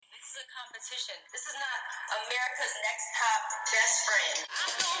a competition. This is not America's Next Top Best Friend.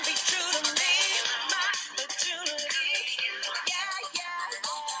 I'm gonna be true to me, my opportunity. Yeah, yeah.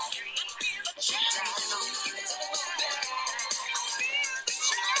 Feel a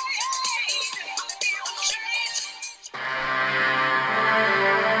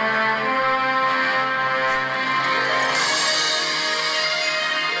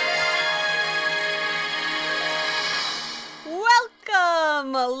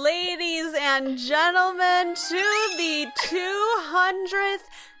Welcome, ladies and gentlemen, to the 200th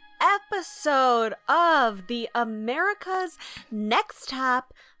episode of the America's Next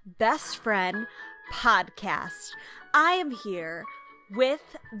Top Best Friend podcast. I am here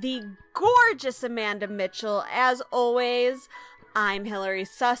with the gorgeous Amanda Mitchell. As always, I'm Hillary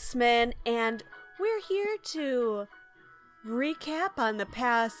Sussman, and we're here to recap on the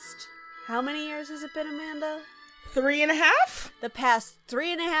past... How many years has it been, Amanda? 3.5? The past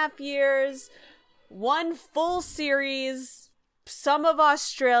 3.5 years, one full series, some of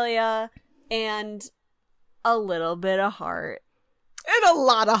Australia, and a little bit of heart. And a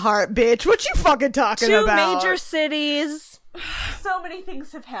lot of heart, bitch. What you fucking talking about? 2 major cities. So many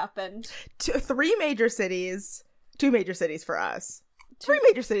things have happened. 3 major cities. 2 major cities for us. 3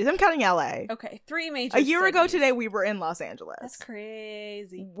 major cities. I'm counting LA. Okay, 3 major A year ago cities. today, we were in Los Angeles. That's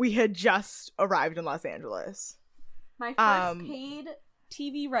crazy. We had just arrived in Los Angeles. My first paid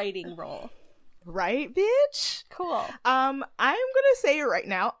TV writing role. Right, bitch? Cool. I'm gonna say it right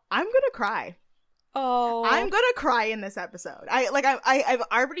now. I'm gonna cry. Oh. I'm gonna cry in this episode. I've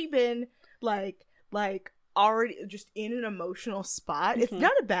already been already just in an emotional spot. Mm-hmm. It's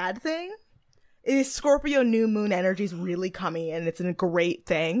not a bad thing. It is Scorpio new moon energy is really coming in. It's a great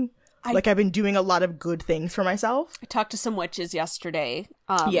thing. I've been doing a lot of good things for myself. I talked to some witches yesterday.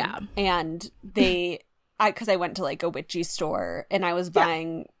 Yeah. And because I went to like a witchy store and I was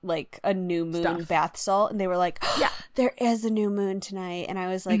buying like a new moon bath salt, and they were like, yeah, there is a new moon tonight. And I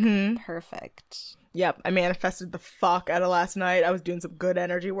was like, perfect. Yep. I manifested the fuck out of last night. I was doing some good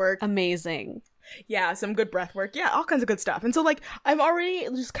energy work. Amazing. Yeah, some good breath work. Yeah, all kinds of good stuff. And so like I'm already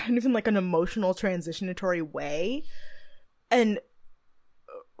just kind of in like an emotional transitionatory way, and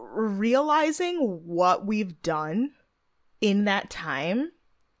realizing what we've done in that time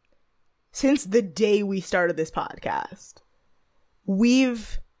since the day we started this podcast.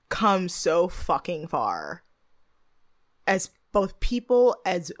 We've come so fucking far as both people,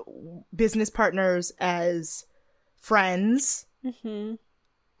 as business partners, as friends, as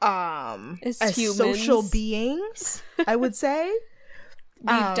humans. social beings, I would say.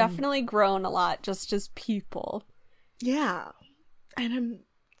 We've definitely grown a lot just as people. Yeah. And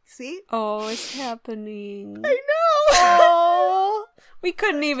Oh, it's happening. I know. Oh, we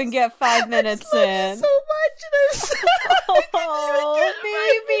couldn't even get 5 minutes in. So much. Oh,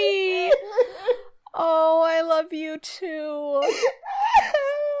 baby. Oh, I love you too.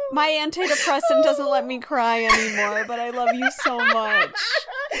 My antidepressant doesn't let me cry anymore, but I love you so much.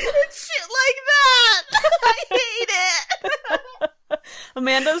 It's shit like that. I hate it.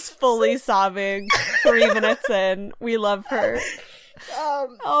 Amanda's fully sobbing 3 minutes in. We love her.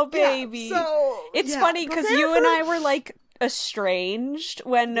 Oh, baby. Yeah, so, it's funny because you and I were like estranged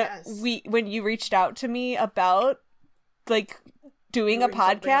when when you reached out to me about like doing a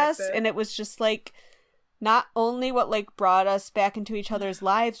podcast, like and it was just like not only what like brought us back into each other's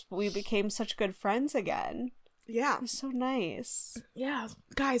lives, but we became such good friends again. Yeah. It was so nice. Yeah,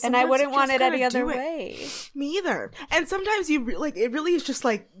 guys. And I wouldn't want it any other way. Me either. And sometimes you like it really is just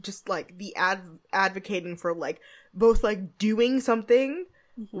like the advocating for like both like doing something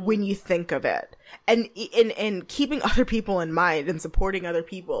when you think of it, and keeping other people in mind and supporting other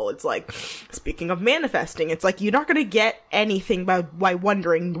people. It's like, speaking of manifesting, it's like you're not going to get anything by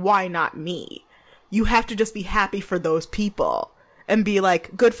wondering why not me. You have to just be happy for those people and be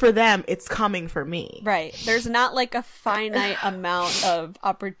like, good for them, it's coming for me. Right. There's not like a finite amount of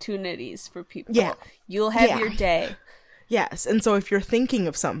opportunities for people. Yeah. You'll have your day. Yes. And so if you're thinking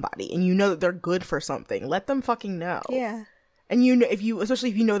of somebody and you know that they're good for something, let them fucking know. Yeah. And you know, especially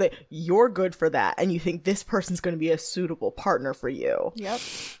if you know that you're good for that and you think this person's going to be a suitable partner for you. Yep.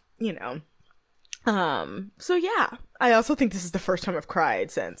 You know. So yeah. I also think this is the first time I've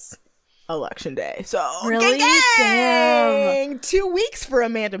cried since Election Day. So really? Damn. 2 weeks for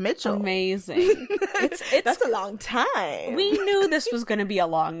Amanda Mitchell. Amazing. It's That's a long time. We knew this was going to be a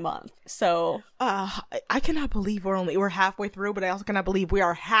long month. So I cannot believe we're halfway through, but I also cannot believe we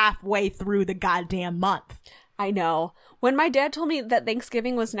are halfway through the goddamn month. I know. When my dad told me that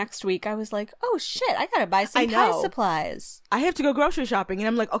Thanksgiving was next week, I was like, oh shit, I gotta buy some pie supplies. I have to go grocery shopping, and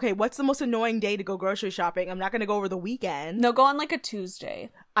I'm like, okay, what's the most annoying day to go grocery shopping? I'm not gonna go over the weekend. No, go on like a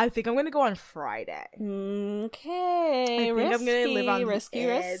Tuesday. I think I'm gonna go on Friday. Okay, I think I'm gonna live on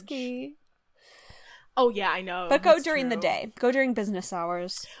risky. Oh yeah, I know. But go during the day. Go during business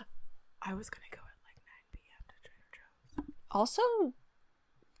hours. I was gonna go at like 9 p.m. to Trader Joe's. Also,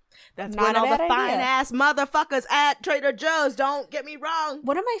 that's not when all the idea. fine ass motherfuckers at Trader Joe's. Don't get me wrong.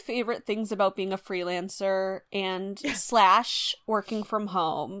 One of my favorite things about being a freelancer and / working from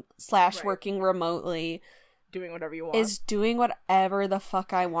home / working remotely, doing whatever you want, is doing whatever the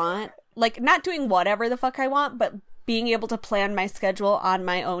fuck I want. Like, not doing whatever the fuck I want, but being able to plan my schedule on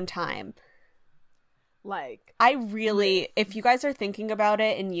my own time. Like, I really, if you guys are thinking about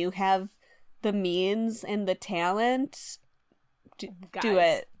it and you have the means and the talent, do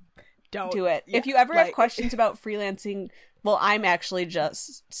it. Don't do it. Yeah, if you ever have questions about freelancing, well, I'm actually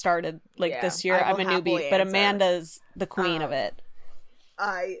just started this year. I'm a newbie, but Amanda's the queen of it.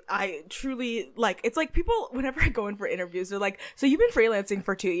 I truly, like, it's like people, whenever I go in for interviews, they're like, so you've been freelancing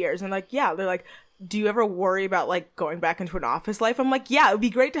for 2 years, and like, yeah, they're like, do you ever worry about like going back into an office life? I'm like, yeah, it would be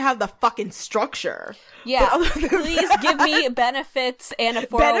great to have the fucking structure. Yeah, please give me benefits and a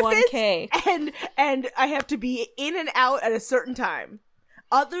 401k. And I have to be in and out at a certain time.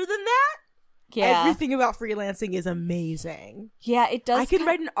 Other than that, everything about freelancing is amazing. Yeah, it does. I can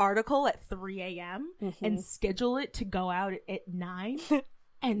write an article at 3 a.m. and schedule it to go out at 9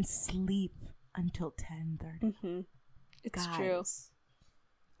 and sleep until 10:30. It's true.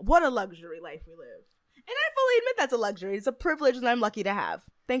 What a luxury life we live. And I fully admit that's a luxury. It's a privilege that I'm lucky to have.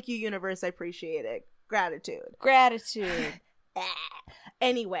 Thank you, universe. I appreciate it. Gratitude.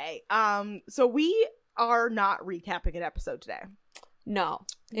 Anyway, so we are not recapping an episode today. No.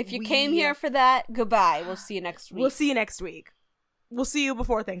 If you came here for that, goodbye. We'll see you next week. We'll see you next week. We'll see you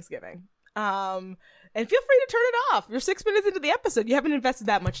before Thanksgiving. And feel free to turn it off. You're 6 minutes into the episode. You haven't invested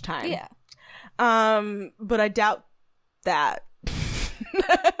that much time. Yeah. But I doubt that.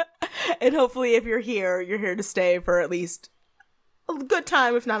 And hopefully if you're here to stay for at least a good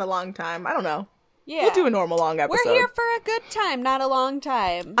time, if not a long time. I don't know. Yeah. We'll do a normal long episode. We're here for a good time, not a long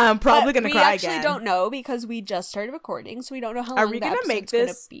time. I'm probably going to cry again. We actually don't know because we just started recording, so we don't know how long the episode's going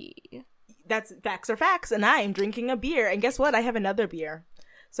to be. That's facts are facts, and I'm drinking a beer. And guess what? I have another beer.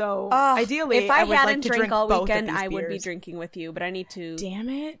 So ideally, if I would hadn't like to drank drink all both weekend, of these I would be beers. drinking with you, but I need to Damn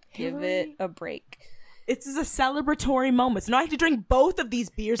it, give it a break. This is a celebratory moment. So now I have to drink both of these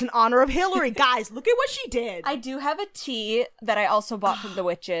beers in honor of Hillary. Guys, look at what she did. I do have a tea that I also bought from the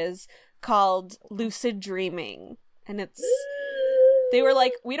witches called Lucid Dreaming. And they were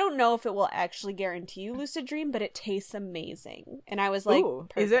like, we don't know if it will actually guarantee you lucid dream, but it tastes amazing. And I was like, ooh,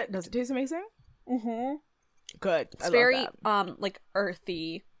 is it? Does it taste amazing? Mm-hmm. Good. It's very, like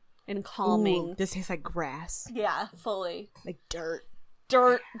earthy and calming. Ooh, this tastes like grass. Yeah, fully. Like dirt.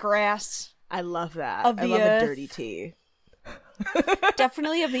 Dirt, grass. I love that. Of the I love earth. a dirty tea.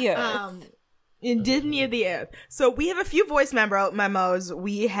 Definitely of the earth. Indeed of the earth. So we have a few voice memos.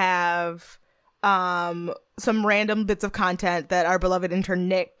 We have some random bits of content that our beloved intern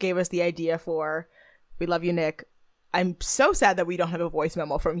Nick gave us the idea for. We love you, Nick. I'm so sad that we don't have a voice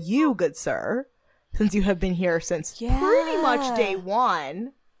memo from you, good sir, since you have been here since pretty much day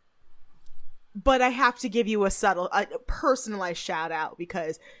one. But I have to give you a personalized shout out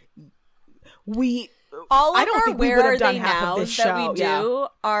because all of I don't our think we Where would have Are done They half of Nows this that show. we do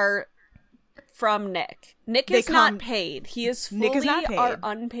are from Nick. Nick is not paid. He is fully our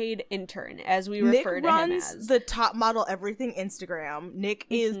unpaid intern, as we refer to him as. Nick runs the Top Model Everything Instagram. Nick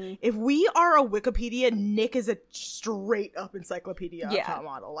is, if we are a Wikipedia, Nick is a straight up encyclopedia of Top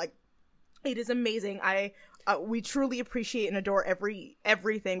Model. Like, it is amazing. We truly appreciate and adore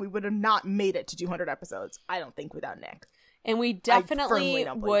everything. We would have not made it to 200 episodes, I don't think, without Nick. And we definitely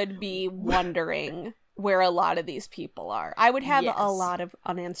would be wondering where a lot of these people are. I would have a lot of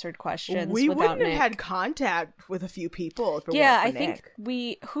unanswered questions. We without wouldn't Nick. have had contact with a few people if it yeah, weren't for I Nick.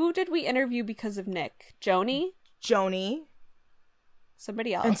 think who did we interview because of Nick? Joni?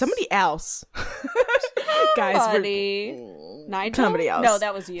 Somebody else. And somebody else. Guys, Nigel? Somebody else. No,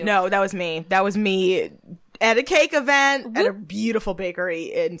 that was you. No, that was me. That was me at a cake event at a beautiful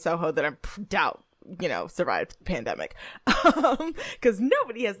bakery in Soho that I doubt survived the pandemic. Because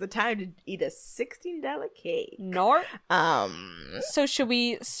nobody has the time to eat a $16 cake. Nor. So should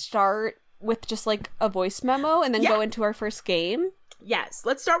we start with just like a voice memo and then go into our first game? Yes.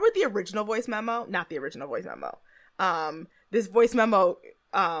 Let's start with the original voice memo. Not the original voice memo. This voice memo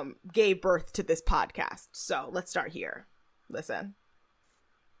gave birth to this podcast. So let's start here. Listen.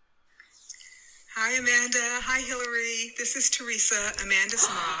 Hi Hi, Amanda. Hi, Hillary. This is Teresa, Amanda's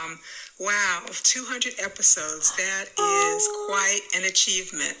mom. Wow, 200 episodes. That is quite an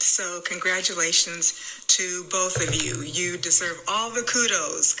achievement. So congratulations to both of you. You deserve all the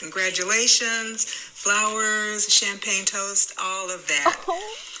kudos. Congratulations, flowers, champagne toast, all of that.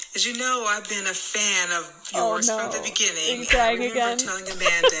 As you know, I've been a fan of yours from the beginning. I remember telling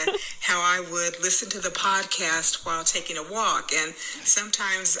Amanda how I would listen to the podcast while taking a walk, and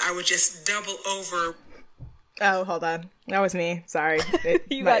sometimes I would just double over. Oh, hold on. That was me. Sorry.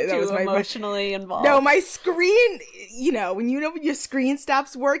 You got too emotionally involved. No, my screen, when your screen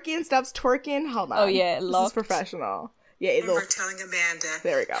stops working, stops twerking. Hold on. Oh, yeah, this is professional. Yeah, I remember telling Amanda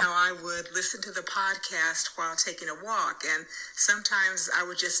there we go. how I would listen to the podcast while taking a walk, and sometimes I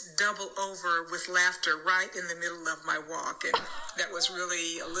would just double over with laughter right in the middle of my walk, and that was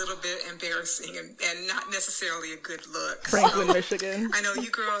really a little bit embarrassing and not necessarily a good look. Franklin, Michigan. I know you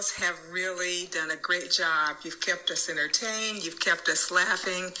girls have really done a great job. You've kept us entertained, you've kept us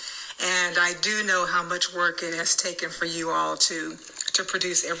laughing, and I do know how much work it has taken for you all to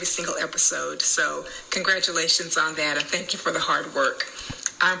produce every single episode. So congratulations on that, and thank you for the hard work.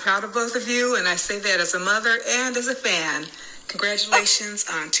 I'm proud of both of you, and I say that as a mother and as a fan. Congratulations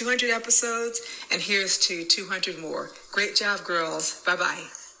on 200 episodes, and here's to 200 more. Great job, girls. Bye-bye.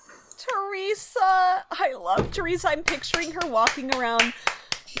 Teresa! I love Teresa. I'm picturing her walking around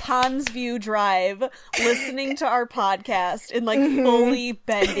Ponds View Drive, listening to our podcast and fully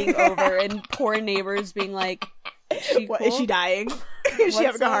bending over, and poor neighbors being like, Is she dying? Is she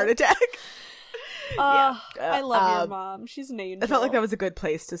having a heart attack? I love your mom. She's an angel. I felt like that was a good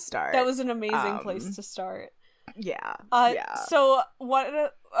place to start. That was an amazing place to start. Yeah. So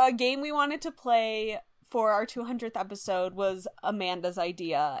what a game we wanted to play for our 200th episode was Amanda's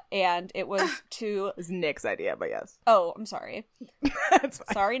idea, and it was it was Nick's idea, but yes. Oh, I'm sorry. That's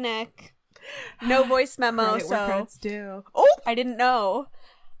fine. Sorry, Nick. No voice memo, so I didn't know.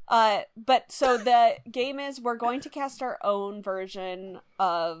 But so the game is we're going to cast our own version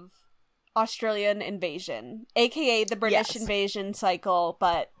of Australian invasion, aka the British invasion cycle,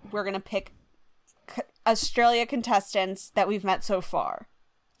 but we're going to pick Australia contestants that we've met so far.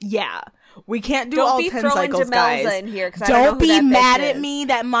 Yeah. We can't do all 10 cycles, guys. Don't be throwing Demelza in here, because I don't know who be that mad bitch at is. me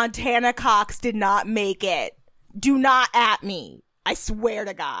that Montana Cox did not make it. Do not at me. I swear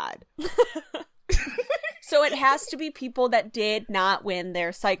to God. So it has to be people that did not win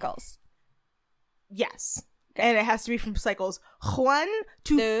their cycles. Yes. Okay. And it has to be from cycles 1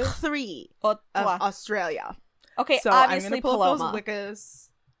 to 3 of Australia. Okay, so obviously I'm gonna pull Paloma. up those Wiccas.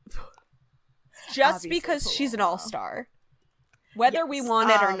 Just Obviously because Paloma. She's an all-star. Whether we want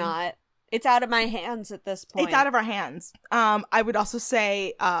it or not, it's out of my hands at this point. It's out of our hands. I would also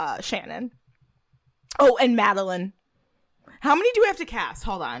say Shannon. Oh, and Madeline. How many do we have to cast?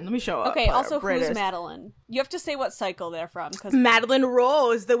 Hold on, let me show up. Okay, also who's Madeline? You have to say what cycle they're from. Cause Madeline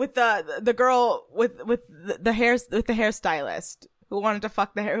Rose, with the girl with the hairstylist who wanted to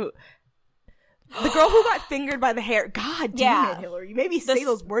fuck the hair. The girl who got fingered by the hair. God damn it, Hillary! You made me say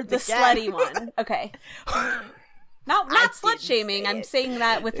those words the again. The slutty one. Okay. Not slut shaming. I'm saying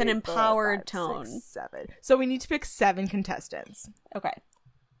that with an empowered tone. 6, 7. So we need to pick 7 contestants. Okay.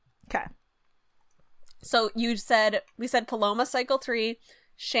 Okay. So we said Paloma cycle 3,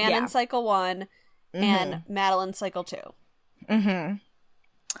 Shannon cycle 1, and Madeline cycle 2. Mm-hmm.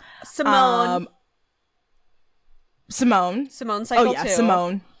 Simone cycle 2. Oh yeah,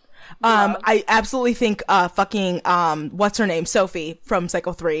 Simone. I absolutely think fucking what's her name? Sophie from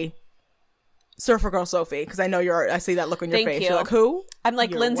cycle 3. Surfer Girl Sophie, because I know I see that look on your face. You. You're like, who? I'm like,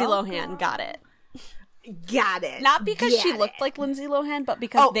 You're Lindsay welcome. Lohan. Got it. Got it. Not because she looked like Lindsay Lohan, but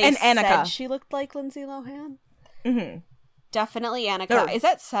because they said she looked like Lindsay Lohan. Mm-hmm. Definitely Annika. Is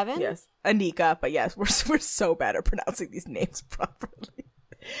that 7? Yes, Anika. But yes, we're so bad at pronouncing these names properly.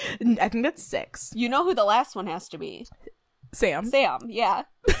 I think that's 6. You know who the last one has to be? Sam, yeah.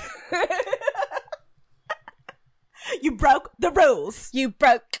 You broke the rules. You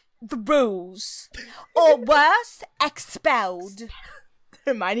broke the rules. Or worse, expelled.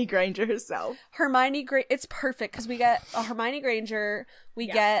 Hermione Granger herself. It's perfect because we get a Hermione Granger. We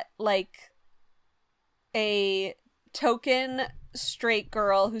get like a token straight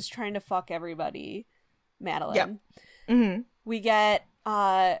girl who's trying to fuck everybody, Madeline. Yep. Mm-hmm. We get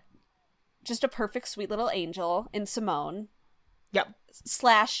just a perfect sweet little angel in Simone. Yep.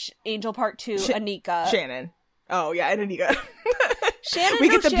 / Angel Part 2, Anika. Shannon. Oh yeah, and Anika. Shannon. We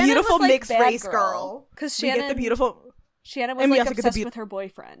get the Shannon beautiful was, like, mixed race girl. Because we get the beautiful. Shannon was like obsessed with her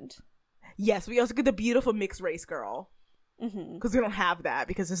boyfriend. Yes, we also get the beautiful mixed race girl. Because we don't have that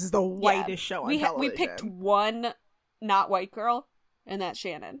because this is the whitest show on television. We picked one not white girl, and that's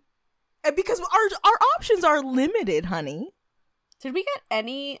Shannon. Because our options are limited, honey. Did we get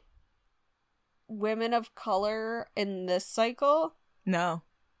any women of color in this cycle? No.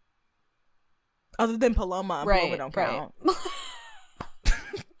 Other than Paloma. Paloma don't count.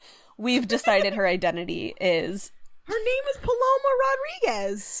 We've decided her identity is... Her name is Paloma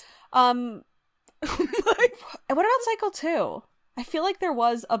Rodriguez. What about cycle 2? I feel like there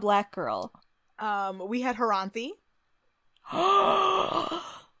was a black girl. We had Haranthi.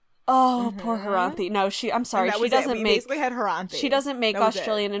 Poor Haranthi. No, I'm sorry. She doesn't make... basically had Haranthi. She doesn't make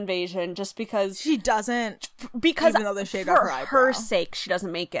Australian Invasion just because... She doesn't. Because even though they shaved off for her eyebrow. her sake, she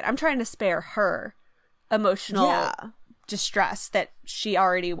doesn't make it. I'm trying to spare her emotional distress that she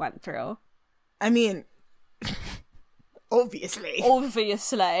already went through. I mean... Obviously.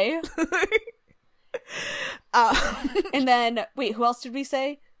 And then, wait, who else did we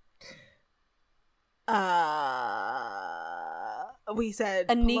say? We said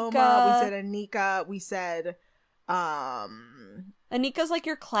Anika. Paloma, we said Anika, we said Anika's like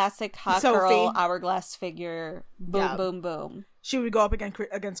your classic hot Sophie. girl hourglass figure. Boom, Yeah. boom, boom. She would go up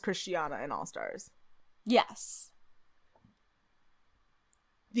against Christiana in All Stars. Yes.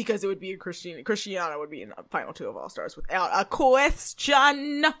 Because it would be Christiana would be in the final 2 of All Stars without a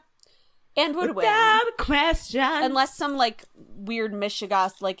question. And would win. Without a question. Unless some, like, weird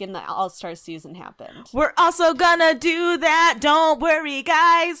mishigas, like, in the All-Star season happened. We're also gonna do that. Don't worry,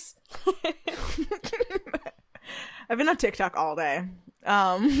 guys. I've been on TikTok all day.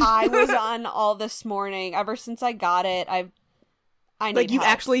 I was on all this morning. Ever since I got it, I need like, you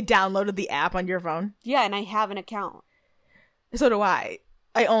help. actually downloaded the app on your phone? Yeah, and I have an account. So do I.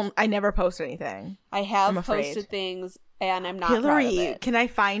 I never post anything. I have I'm afraid. posted things, and I'm not Hillary, proud of it. can I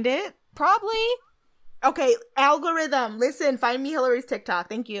find it? Probably. Okay, algorithm. Listen, find me Hillary's TikTok.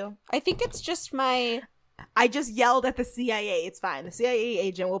 Thank you. I think it's just my... I just yelled at the CIA. It's fine. The CIA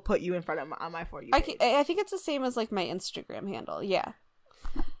agent will put you in front of on my For You page. I think it's the same as, like, my Instagram handle. Yeah.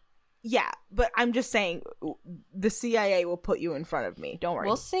 Yeah, but I'm just saying the CIA will put you in front of me. Don't worry.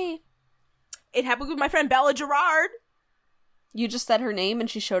 We'll see. It happened with my friend Bella Gerard. You just said her name and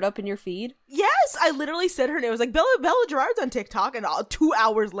she showed up in your feed? Yes, I literally said her name. It was like, Bella Gerard's on TikTok, and 2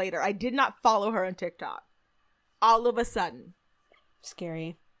 hours later, I did not follow her on TikTok. All of a sudden.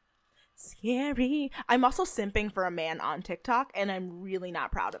 Scary. I'm also simping for a man on TikTok, and I'm really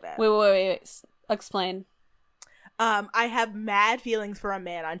not proud of it. Wait. Explain. I have mad feelings for a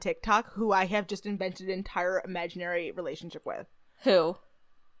man on TikTok who I have just invented an entire imaginary relationship with. Who?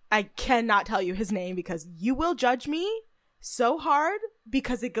 I cannot tell you his name because you will judge me so hard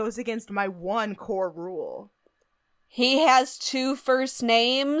because it goes against my one core rule. He has 2 first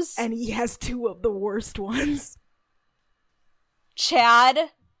names? And he has 2 of the worst ones. Chad?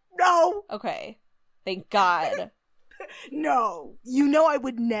 No! Okay. Thank God. No. You know I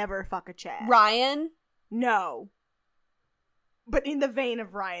would never fuck a Chad. Ryan? No. But in the vein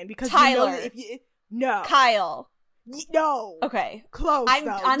of Ryan, because Tyler. you know that if you... No. Kyle? No. Okay. Close, I'm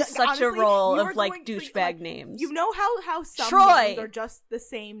though. on such Honestly, a roll you of, are like, going- douchebag like, names. You know how some Troy. names are just the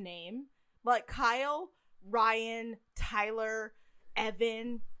same name? Like Kyle, Ryan, Tyler,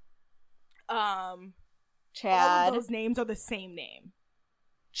 Evan, Chad? all of those names are the same name.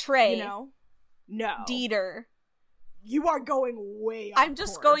 Trey? You know? No. Dieter? You are going way off I'm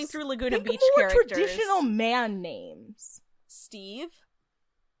just course. going through Laguna Think Beach more characters. traditional man names. Steve?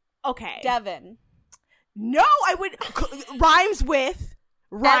 Okay. Devin? No, I would... rhymes with...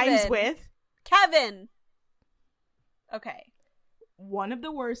 Evan. Kevin? Okay. One of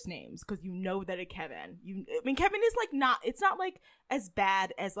the worst names, because you know that a Kevin. Kevin is like not... It's not like as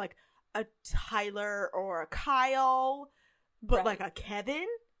bad as like a Tyler or a Kyle, but Right. like a Kevin?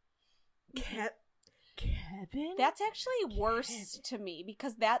 Kevin? That's actually worse to me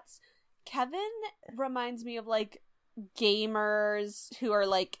because Kevin reminds me of like gamers who are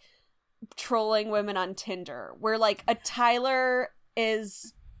like trolling women on Tinder, where like a Tyler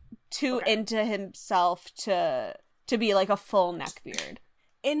is too into himself to be like a full neckbeard.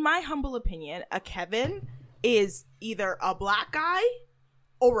 In my humble opinion, a Kevin is either a black guy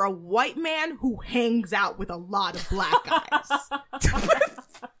or a white man who hangs out with a lot of black guys.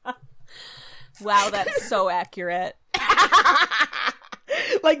 Wow, that's so accurate.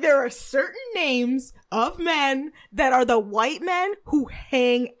 Like, there are certain names of men that are the white men who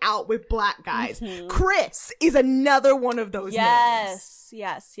hang out with black guys. Mm-hmm. Chris is another one of those names.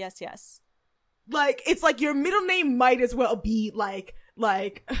 Yes. Like, it's like your middle name might as well be like,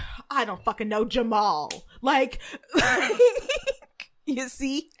 I don't fucking know, Jamal. Like, you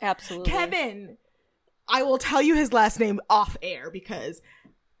see? Absolutely. Kevin. I will tell you his last name off air because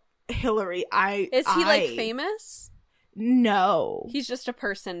Hillary, Is he like famous? No. He's just a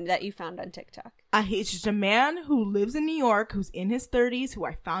person that you found on TikTok. He's just a man who lives in New York, who's in his 30s, who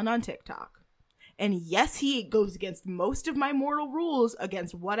I found on TikTok. And yes, he goes against most of my mortal rules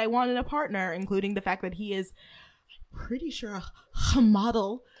against what I want in a partner, including the fact that he is, I'm pretty sure, a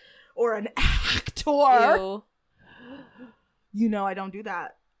model or an actor. Ew. You know I don't do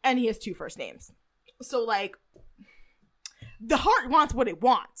that. And he has 2 first names. So, like, the heart wants what it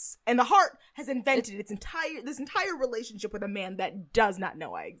wants. And the heart has invented this entire relationship with a man that does not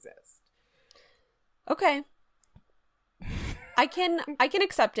know I exist. Okay. I can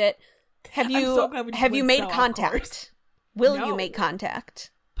accept it. Have you so glad we just went made so off contact? course. Will No. you make contact?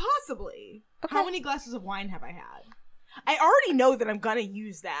 Possibly. Okay. How many glasses of wine have I had? I already know that I'm gonna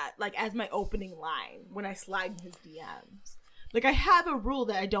use that, like, as my opening line when I slide in his DMs. Like, I have a rule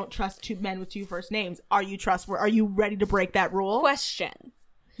that I don't trust 2 men with 2 first names. Are you trustworthy? Are you ready to break that rule? Question.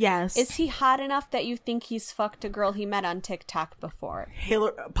 Yes. Is he hot enough that you think he's fucked a girl he met on TikTok before?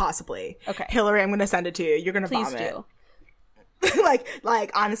 Hillary? Possibly. Okay. Hillary, I'm gonna send it to you. You're gonna Please vomit. do.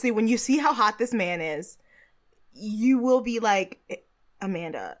 like honestly, when you see how hot this man is, you will be like,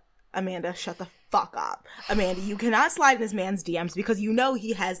 Amanda, shut the fuck up. Amanda, you cannot slide in this man's DMs because you know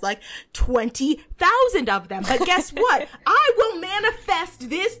he has like 20,000 of them. But guess what? I will manifest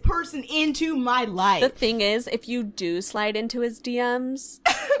this person into my life. The thing is, if you do slide into his DMs,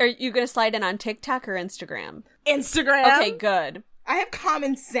 are you going to slide in on TikTok or Instagram? Instagram. Okay, good. I have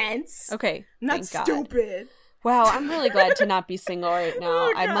common sense. Okay, I'm not thank God. stupid. Wow, I'm really glad to not be single right now,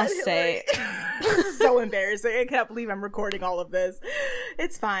 Oh, I God, must Hillary. say. This is so embarrassing. I can't believe I'm recording all of this.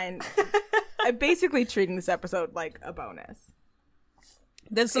 It's fine. I'm basically treating this episode like a bonus.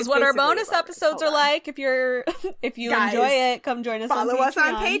 This is It's what our basically a bonus bonus. episodes Hold are on. like. If you Guys, enjoy it, come join us on Patreon. Follow us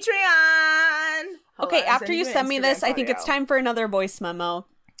on Patreon. Hold Okay, on, I'm after sending you an send me this, Instagram I think it's photo. time for another voice memo.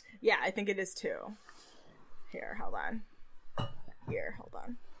 Yeah, I think it is too. Here, hold on.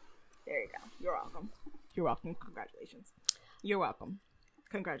 There you go. You're welcome. You're welcome. Congratulations. You're welcome.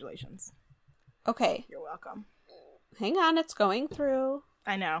 Congratulations. Okay, You're welcome. hang on, it's going through.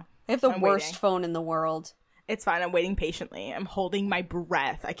 I know. I have the I'm worst waiting. phone in the world. It's fine. I'm waiting patiently. I'm holding my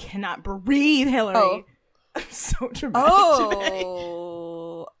breath. I cannot breathe, Hillary. Oh. I'm so dramatic today.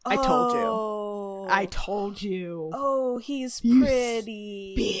 Oh, I told you. Oh. I told you. Oh, he's You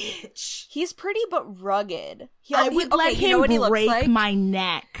pretty. Bitch. He's pretty but rugged. I would let you know him what he looks break like? my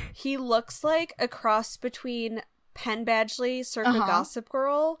neck. He looks like a cross between Penn Badgley, circa Gossip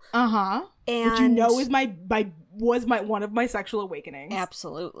Girl, Uh-huh. and Which you know is was one of my sexual awakenings.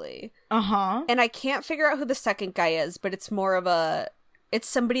 absolutely. Uh-huh. And I can't figure out who the second guy is, but it's more of it's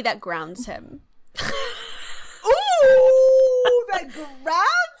somebody that grounds him. Ooh, that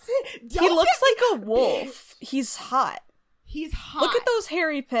grabs him. He looks like a wolf. He's hot. He's hot. Look at those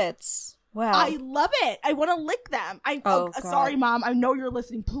hairy pits. Wow. I love it. I want to lick them. Oh, God. Sorry, Mom. I know you're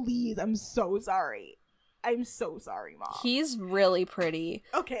listening. Please. I'm so sorry. I'm so sorry, Mom. He's really pretty.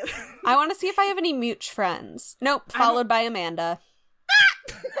 Okay. I want to see if I have any mute friends. Nope. Followed by Amanda.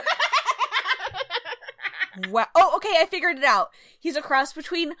 Wow. Oh, okay. I figured it out. He's a cross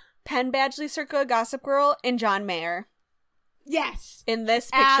between Penn Badgley, circa Gossip Girl, and John Mayer. Yes. In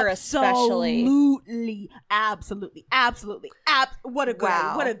this picture, especially. Absolutely. What a good,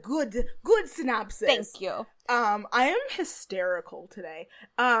 Wow. what a good synopsis. Thank you. I am hysterical today.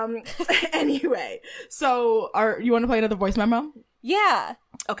 Anyway, so you want to play another voice memo? Yeah.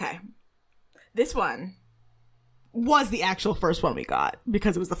 Okay. This one was the actual first one we got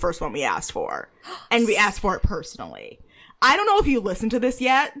because it was the first one we asked for. And we asked for it personally. I don't know if you listened to this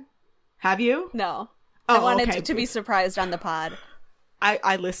yet. Have you? No. Oh, I wanted okay. to be surprised on the pod.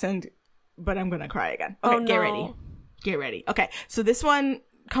 I listened, but I'm going to cry again. Okay, Oh, get no. ready. Get ready. Okay, so this one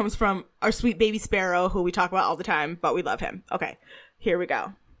comes from our sweet baby Sparrow, who we talk about all the time, but we love him. Okay, here we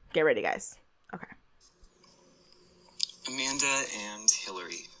go. Get ready, guys. Okay. Amanda and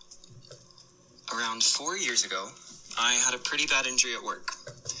Hillary. Around 4 years ago, I had a pretty bad injury at work.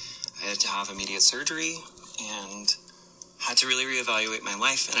 I had to have immediate surgery and had to really reevaluate my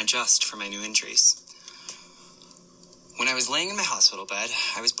life and adjust for my new injuries. When I was laying in my hospital bed,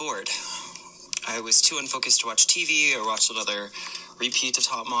 I was bored. I was too unfocused to watch TV or watch another repeat of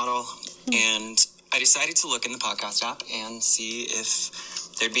Top Model, and I decided to look in the podcast app and see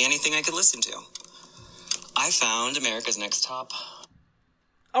if there'd be anything I could listen to. I found America's Next Top.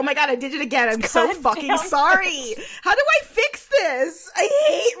 Oh my god, I did it again. I'm so God fucking damn sorry. How do I fix this? I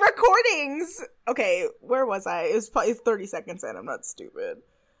hate recordings. Okay, where was I? It's 30 seconds in. I'm not stupid.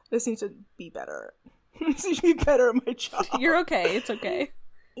 This needs to be better. This needs to be better at my job. You're okay. It's okay.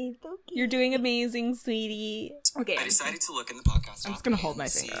 It's okay. You're doing amazing, sweetie. Okay. I decided to look in the podcast app. I'm just gonna hold and my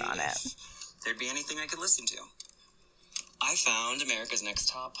see finger on it. if there'd be anything I could listen to. I found America's Next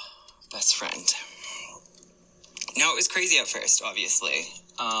Top Best Friend. Now, it was crazy at first, obviously.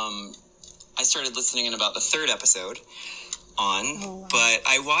 I started listening in about the third episode on, but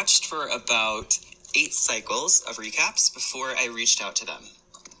I watched for about 8 cycles of recaps before I reached out to them.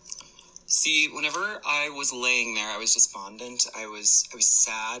 See, whenever I was laying there, I was despondent. I was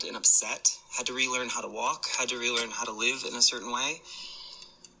sad and upset. Had to relearn how to walk. Had to relearn how to live in a certain way.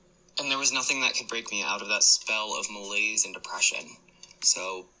 And there was nothing that could break me out of that spell of malaise and depression.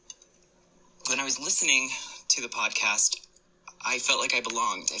 So when I was listening to the podcast, I felt like I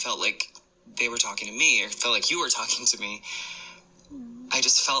belonged. I felt like they were talking to me, or felt like you were talking to me. I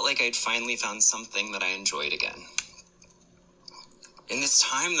just felt like I'd finally found something that I enjoyed again. In this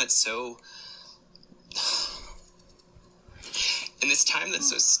time that's so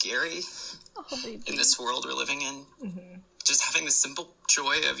scary, in this world we're living in, just having the simple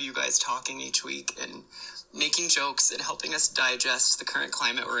joy of you guys talking each week and making jokes and helping us digest the current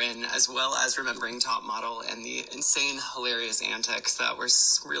climate we're in, as well as remembering Top Model and the insane, hilarious antics that were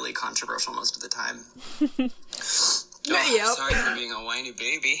really controversial most of the time. Sorry for being a whiny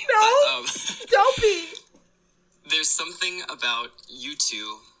baby. No, don't be. There's something about you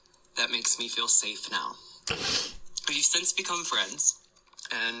two that makes me feel safe now. We've since become friends,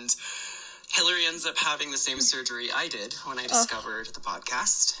 and Hillary ends up having the same surgery I did when I discovered the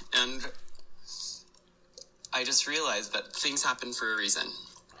podcast, and I just realized that things happen for a reason.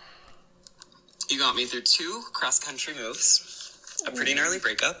 You got me through 2 cross-country moves, a pretty gnarly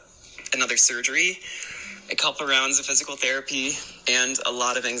breakup, another surgery, a couple rounds of physical therapy, and a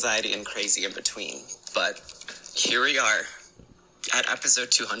lot of anxiety and crazy in between. But here we are at episode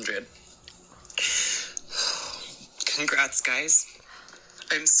 200. Congrats, guys.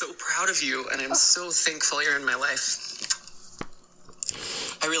 I'm so proud of you, and I'm so thankful you're in my life.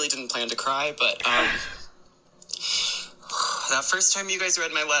 I really didn't plan to cry, but that first time you guys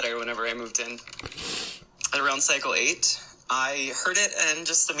read my letter whenever I moved in, at around cycle 8, I heard it and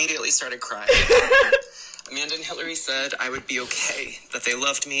just immediately started crying. Amanda and Hillary said I would be okay, that they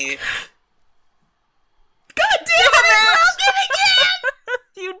loved me. God damn it!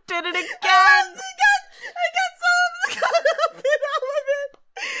 You did it again! I got so caught up in all of it.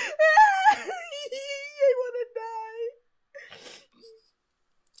 I want to die.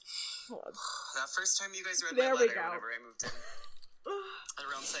 Hold on. That first time you guys read There my we letter go. whenever I moved in, at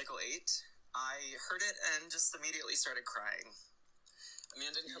around cycle 8, I heard it and just immediately started crying.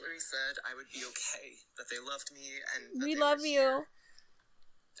 Amanda and Hillary said I would be okay, that they loved me, and that We they love were you. here.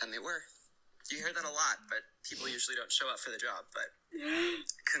 And they were. You hear that a lot, but people usually don't show up for the job. But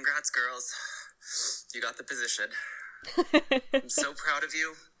congrats, girls. You got the position. I'm so proud of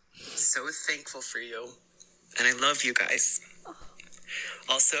you. So thankful for you. And I love you guys.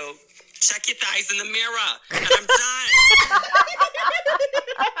 Also, check your thighs in the mirror. And I'm done.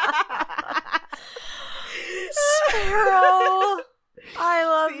 Sparrow, I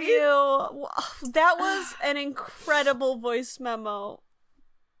love you. That was an incredible voice memo.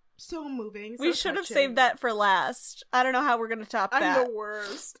 So moving. So We should have touching. saved that for last. I don't know how we're going to top I'm that. the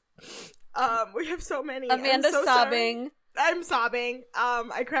worst. We have so many. Amanda I'm so sobbing. sorry. I'm sobbing.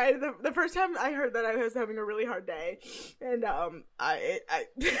 I cried the first time I heard that I was having a really hard day, and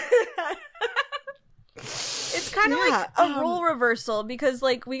It's kind of like a role reversal because,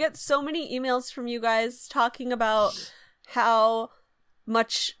 like, we get so many emails from you guys talking about how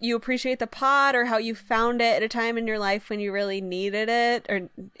much you appreciate the pod or how you found it at a time in your life when you really needed it or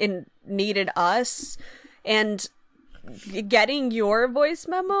needed us. And getting your voice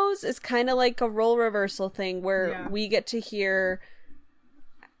memos is kind of like a role reversal thing where we get to hear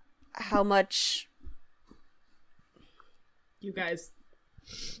how much you guys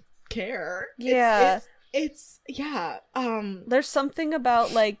care. Yeah. It's there's something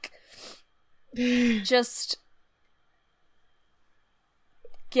about, like, just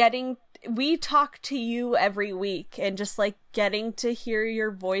we talk to you every week and just, like, getting to hear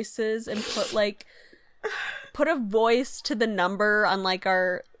your voices and put a voice to the number on, like,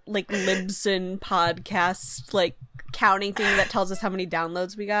 our, like, Libsyn podcast, like, counting thing that tells us how many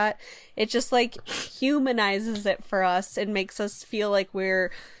downloads we got. It just, like, humanizes it for us and makes us feel like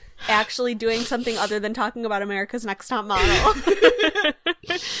we're actually doing something other than talking about America's Next Top Model.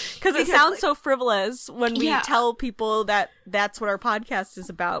 Because it sounds so frivolous when we tell people that that's what our podcast is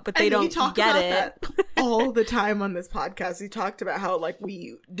about, but they don't get it. That all the time on this podcast. We talked about how, like,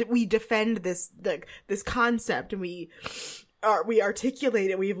 we defend this concept, and we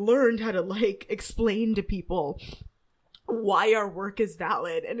articulate it. We've learned how to, like, explain to people why our work is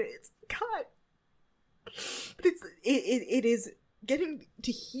valid, and it's God. But it is getting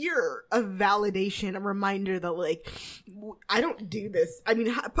to hear a validation, a reminder that, like, I don't do this. I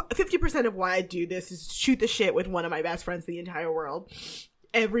mean, 50% of why I do this is shoot the shit with one of my best friends in the entire world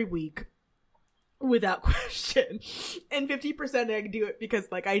every week, without question. And 50% I do it because,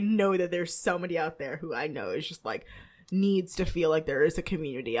 like, I know that there's somebody out there who I know is just, like, needs to feel like there is a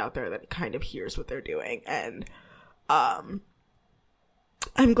community out there that kind of hears what they're doing. And I'm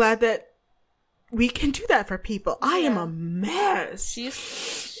glad that we can do that for people. I am a mess.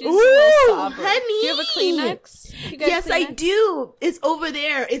 She's Ooh, a little sober. honey. Do you have a Kleenex? You guys Yes, I Kleenex? do. It's over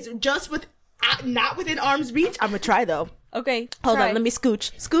there. It's just not within arm's reach. I'm gonna try though. Okay, Hold try. on, let me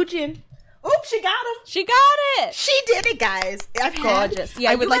scooch in. Oop, she got him. She got it. She did it, guys. Gorgeous.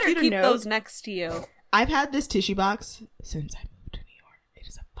 Yeah, I would like you to keep know, those next to you. I've had this tissue box since I moved to New York. It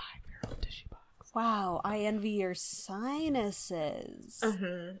is a 5-year-old tissue box. Wow, I envy your sinuses.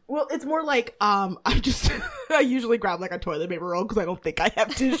 Well, it's more like I usually grab like a toilet paper roll because I don't think I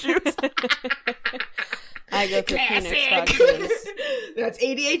have tissues. I go through Kleenex Classic. boxes. That's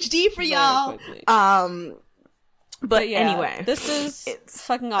ADHD for y'all. quickly. But Yeah, anyway, this is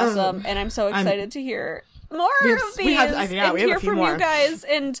fucking awesome, and I'm so excited to hear more of these we have and a hear few from more. you guys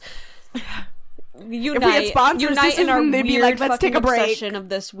and unite. If we had sponsors, unite in our they'd be weird like, "Let's fucking take a break." obsession of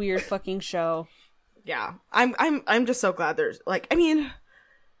this weird fucking show. yeah, I'm just so glad there's like, I mean,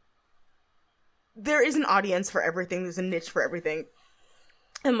 there is an audience for everything. There's a niche for everything,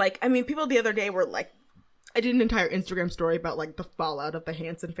 and like, I mean, people the other day were like, I did an entire Instagram story about like the fallout of the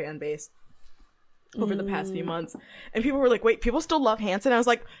Hanson fan base over the past few months, and people were like, wait, people still love Hanson? I was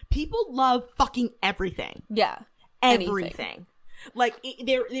like, people love fucking everything. Yeah, Everything. Like,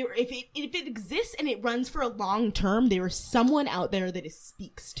 if it exists and it runs for a long term, there is someone out there that it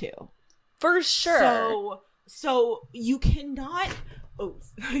speaks to. for sure. So you cannot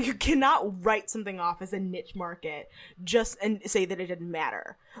write something off as a niche market and say that it didn't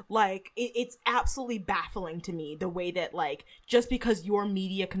matter. Like, it's absolutely baffling to me the way that, like, just because your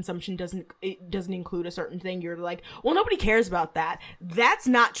media consumption doesn't include a certain thing, you're like, well, nobody cares about that. That's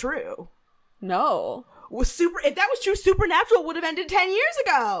not true. No. If that was true, Supernatural would have ended 10 years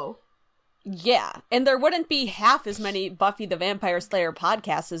ago. Yeah, and there wouldn't be half as many Buffy the Vampire Slayer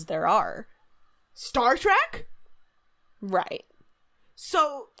podcasts as there are. Star Trek? Right.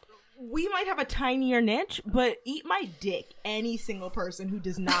 So we might have a tinier niche, but eat my dick, any single person who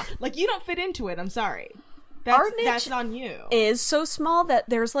does not, like, you don't fit into it. I'm sorry. That's on you. Is so small that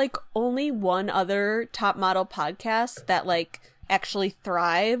there's like only one other top model podcast that like actually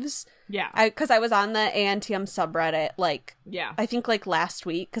thrives. Yeah. Because I was on the ANTM subreddit like I think like last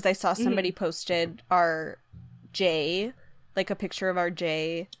week because I saw somebody posted our J, like a picture of our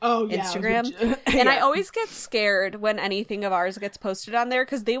J Instagram. And I always get scared when anything of ours gets posted on there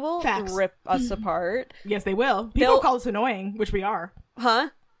because they will rip us apart. Yes, they will. People call us annoying, which we are. Huh?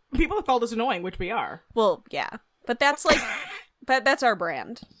 People have called us annoying, which we are. Well, yeah. But that's like, that's our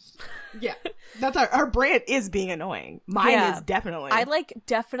brand. Yeah. That's our brand is being annoying. Mine is definitely. I like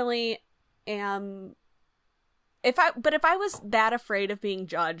definitely am. If I was that afraid of being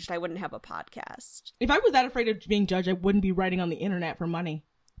judged, I wouldn't have a podcast. If I was that afraid of being judged, I wouldn't be writing on the internet for money.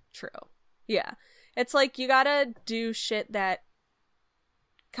 True. Yeah. It's like you gotta do shit that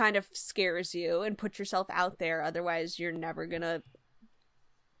kind of scares you and put yourself out there. Otherwise, you're never gonna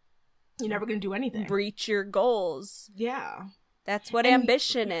do anything. Reach your goals. Yeah. That's what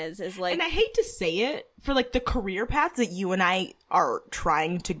ambition is like. And I hate to say it, for like the career paths that you and I are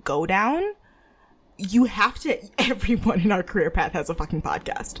trying to go down, you have to, everyone in our career path has a fucking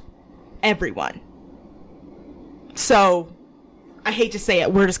podcast. Everyone. So, I hate to say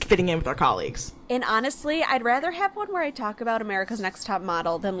it, we're just fitting in with our colleagues. And honestly, I'd rather have one where I talk about America's Next Top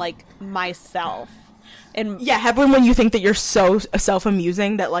Model than like myself. And yeah, have one when you think that you're so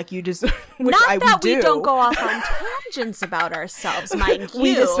self-amusing that like you just not that we don't go off on tangents about ourselves, mind you.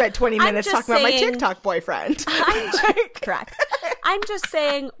 We just spent 20 minutes talking about my TikTok boyfriend. Correct. I'm just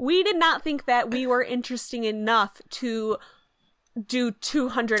saying we did not think that we were interesting enough to do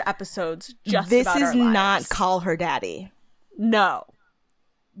 200 episodes just about our lives. This is not Call Her Daddy. No.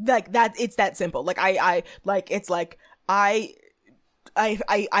 Like that, it's that simple. Like I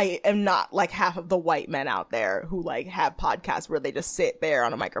am not like half of the white men out there who like have podcasts where they just sit there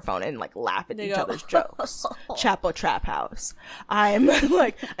on a microphone and like laugh at each other's jokes. Chapo Trap House. I'm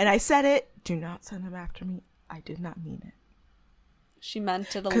like, and I said it. Do not send them after me. I did not mean it. She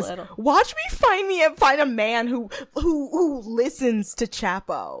meant it a little. Watch me find a man who listens to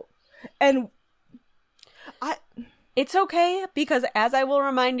Chapo, and It's okay, because as I will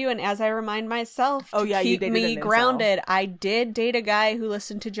remind you, and as I remind myself to keep me grounded, I did date a guy who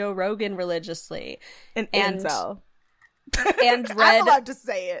listened to Joe Rogan religiously. An incel. And I'm Red. allowed to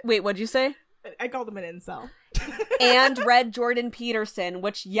say it. Wait, what'd you say? I called him an incel. And Red Jordan Peterson,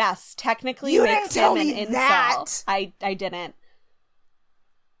 which, yes, technically You makes didn't tell him an me incel. that. I didn't.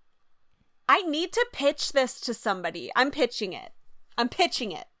 I need to pitch this to somebody. I'm pitching it. I'm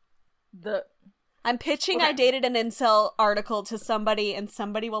pitching Okay. I dated an incel article to somebody, and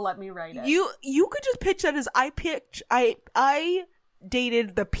somebody will let me write it. You could just pitch that as I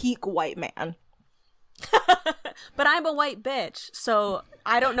dated the peak white man. But I'm a white bitch, so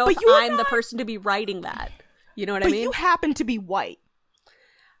I don't know But if you're I'm the not- person to be writing that. You know what I But mean? you happen to be white.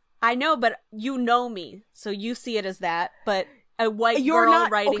 I know, but you know me, so you see it as that. But a white You're girl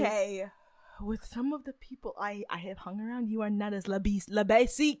not writing... okay. With some of the people I have hung around, you are not as la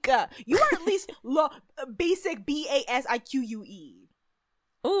basique. You are at least basic BASIQUE.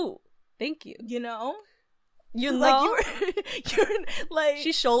 Ooh, thank you. You know? You know? Like you're like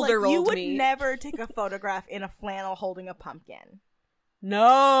She shoulder like, you rolled would me. never take a photograph in a flannel holding a pumpkin.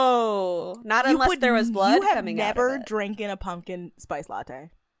 No, not You unless would- there was blood you have coming out never of it. drinking a pumpkin spice latte.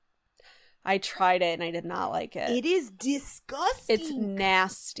 I tried it and I did not like it. It is disgusting. It's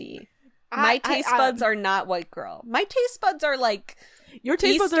nasty. My taste buds are not white girl. My taste buds are like your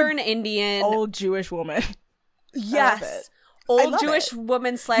taste buds Eastern are Indian. old Jewish woman. Yes, I old love Jewish it.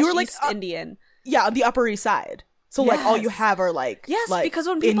 woman / You were like, East Indian. Yeah, on the Upper East Side. So like all you Yes. have are like Yes, like, because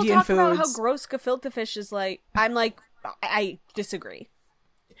when people Indian talk foods. about how gross gefilte fish is, like, I'm like, I disagree.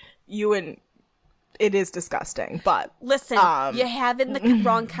 It is disgusting, but Listen, you having the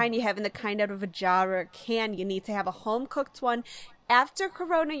wrong kind. You having the kind out of a jar or a can. You need to have a home cooked one. After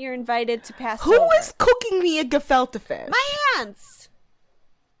Corona, you're invited to pass who over. is cooking me a gefilte fish? My aunts.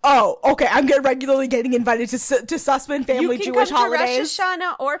 Oh, okay. I'm regularly getting invited to Sussman family You can Jewish come holidays. to Rosh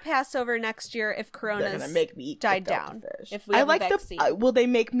Hashanah or Passover next year if They're Corona's gonna make me eat died gefilte down. fish. If we have I like a vaccine. will they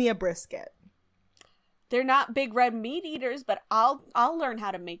make me a brisket? They're not big red meat eaters, but I'll learn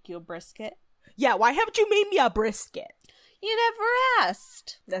how to make you a brisket. Yeah, why haven't you made me a brisket? You never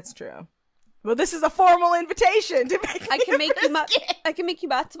asked. That's true. Well, this is a formal invitation to make me I can a make brisket. I can make you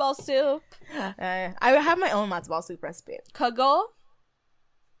matzo ball soup. I have my own matzo ball soup recipe. Kugel.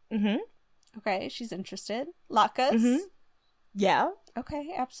 Mm-hmm. Okay, she's interested. Latkes. Mhm. Yeah.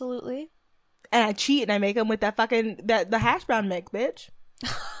 Okay, absolutely. And I cheat and I make them with that the hash brown mix, bitch.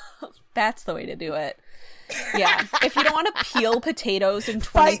 That's the way to do it. Yeah. If you don't want to peel potatoes in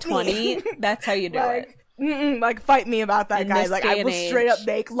Fight 2020, me. that's how you do it. Like fight me about that, In guys. this Like day I and will straight age. up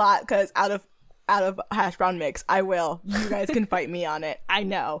make latkes out of hash brown mix. I will. You guys can fight me on it. I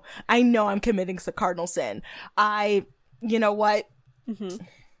know I'm committing a cardinal sin. You know what?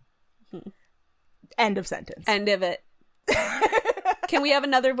 End of sentence. End of it. Can we have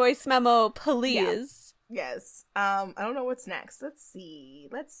another voice memo, please? Yes. I don't know what's next. Let's see.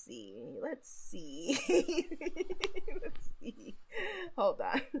 Let's see. Hold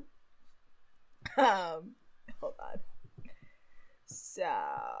on. Hold on. So,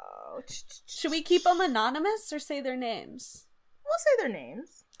 Should we keep them anonymous or say their names? we'll say their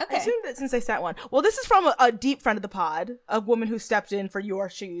names. Okay. I assume that since I sent one. Well, this is from a deep friend of the pod, a woman who stepped in for your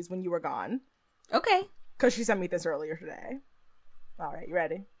shoes when you were gone. Okay. Because she sent me this earlier today. All right, you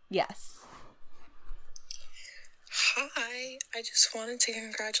ready? Yes. Hi, I just wanted to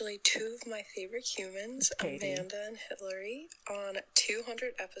congratulate two of my favorite humans, Katie. Amanda and Hillary, on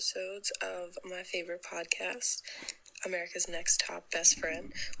 200 episodes of my favorite podcast, America's Next Top Best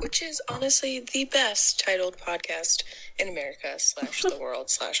Friend, which is honestly the best titled podcast in America / the world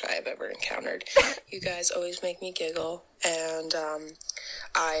 / I have ever encountered. You guys always make me giggle, and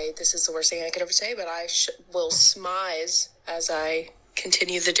this is the worst thing I could ever say, but I will smize as I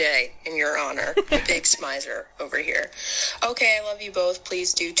continue the day in your honor. The big smizer over here. Okay, I love you both.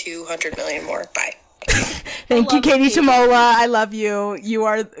 Please do 200 million more. Bye. Thank you, love Katie Katie. Tamola. I love you. You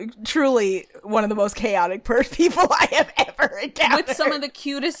are truly one of the most chaotic people I have ever encountered. With some of the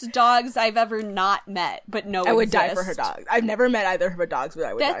cutest dogs I've ever not met, but no I would die for exist. her dogs. I've never met either of her dogs, but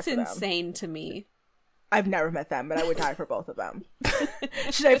I would That's die for them. insane to me. I've never met them, but I would die for both of them.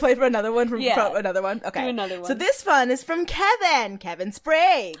 Should I play for another one? From another one? Okay. Do another one. So this one is from Kevin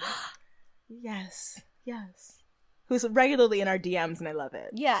Sprague. Yes. Who's regularly in our DMs, and I love it.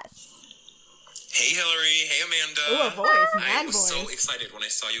 Yes. Hey Hillary, hey Amanda. Ooh, a voice, I man was so voice. excited when I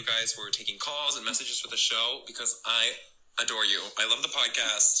saw you guys were taking calls and messages for the show because I adore you. I love the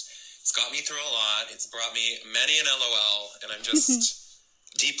podcast. It's got me through a lot. It's brought me many an LOL, and I'm just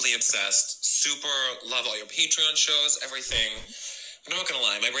deeply obsessed. Super love all your Patreon shows, everything. But I'm not gonna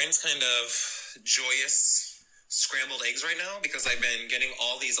lie, my brain's kind of joyous scrambled eggs right now because I've been getting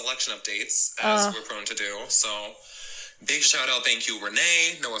all these election updates as we're prone to do. So Big shout out, thank you,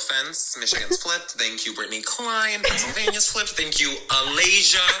 Renee. No offense. Michigan's flipped. Thank you, Brittany Klein. Pennsylvania's flipped. Thank you,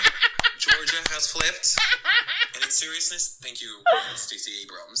 Alasia. Georgia has flipped. And in seriousness, thank you, Stacey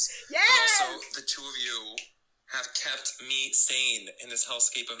Abrams. Yes! But also, the two of you have kept me sane in this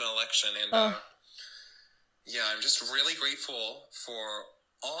hellscape of an election. And yeah, I'm just really grateful for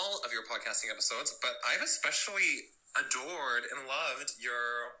all of your podcasting episodes. But I've especially adored and loved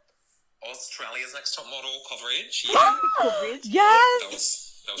your Australia's Next Top Model coverage. Yeah.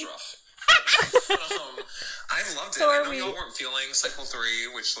 Yes! That was rough. I loved it. So I are know we. y'all weren't feeling Cycle 3,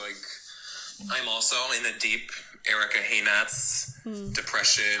 which, like, I'm also in a deep Erica Haynat's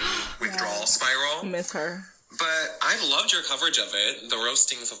depression withdrawal spiral. Miss her. But I've loved your coverage of it. The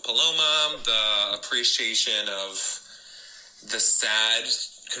roastings of Paloma, the appreciation of the sad,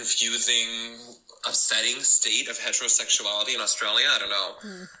 confusing, upsetting state of heterosexuality in Australia. I don't know.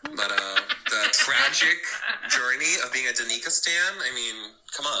 But the tragic journey of being a Danica stan. I mean,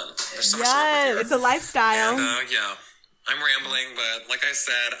 come on. There's so much to work with here. It's a lifestyle. And, yeah, I'm rambling, but like I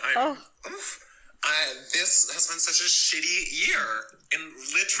said, this has been such a shitty year. And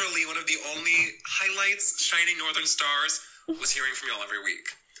literally one of the only highlights, shining northern stars, was hearing from y'all every week.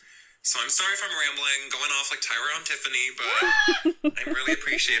 So I'm sorry if I'm rambling, going off like Tyra and Tiffany, but I'm really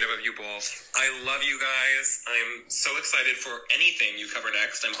appreciative of you both. I love you guys. I'm so excited for anything you cover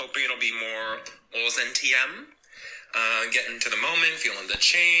next. I'm hoping it'll be more Oz and TM. Getting to the moment, feeling the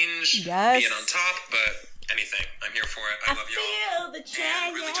change, being on top, but anything. I'm here for it. I love y'all.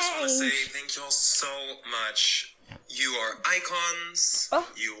 And really just want to say thank y'all so much. You are icons.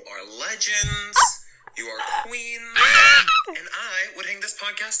 You are legends. You are queens. And I would hang this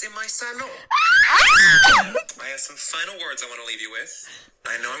podcast in my salon. I have some final words I want to leave you with.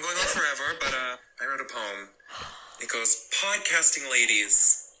 I know I'm going on forever, but I wrote a poem. It goes, podcasting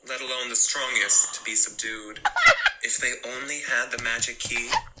ladies, let alone the strongest, to be subdued. If they only had the magic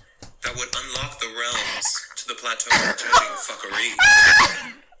key that would unlock the realms to the plateau of judging fuckery.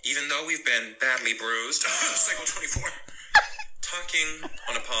 Even though we've been badly bruised, Cycle 24, talking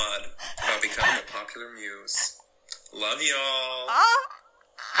on a pod about becoming a popular muse. Love y'all.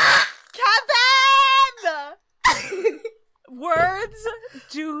 Kevin! Words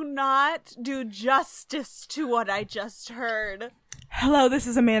do not do justice to what I just heard. Hello, this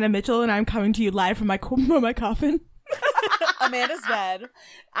is Amanda Mitchell, and I'm coming to you live from my coffin. Amanda's dead.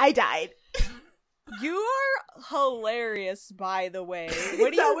 I died. You are hilarious, by the way.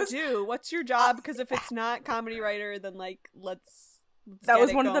 What do you do? What's your job? Because if it's not comedy writer, then like let's that get was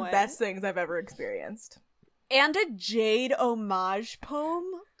it one of the going. best things I've ever experienced. And a Jade homage poem.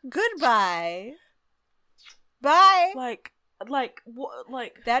 Goodbye. Bye. Like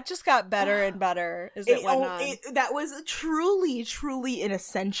That just got better and better as it went on. That was truly an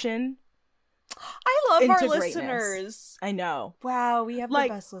ascension. I love into our greatness. listeners. I know. Wow, we have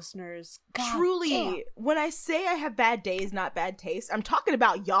Like, the best listeners. God Truly, damn. when I say I have bad days, not bad taste, I'm talking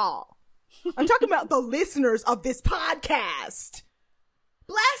about y'all. I'm talking about the listeners of this podcast.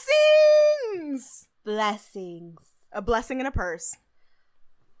 Blessings! Blessings. A blessing in a purse.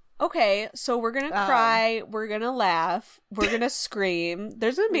 Okay, so we're gonna cry, we're gonna laugh, we're gonna scream.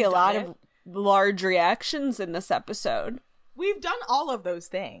 There's gonna be a lot of large reactions in this episode. We've done all of those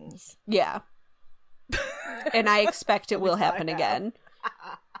things. Yeah. And I expect it will happen again.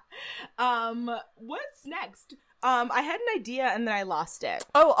 What's next? I had an idea and then I lost it.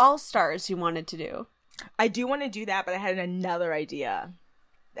 Oh, All Stars you wanted to do. I do want to do that, but I had another idea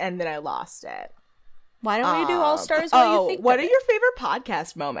and then I lost it. Why don't we do All Stars while you think what of are it? your favorite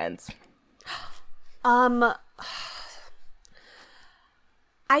podcast moments? I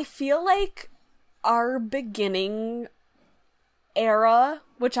feel like our beginning era,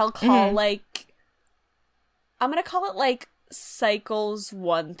 which I'll call like, I'm gonna call it like cycles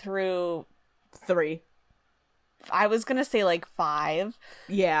 1 through 3. I was gonna say like 5.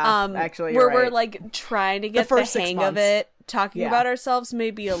 Yeah, actually, where you're we're right. like trying to get the first 6 hang months. of it, talking Yeah. about ourselves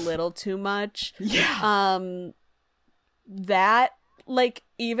maybe a little too much. Yeah. That like,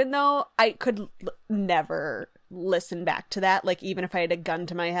 even though I could never listen back to that, like even if I had a gun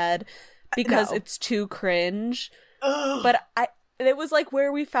to my head, because No. it's too cringe. Ugh. But it was like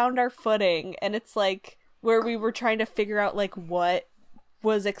where we found our footing, and it's like where we were trying to figure out like what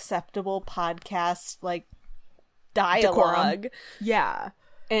was acceptable podcast like dialogue. Yeah.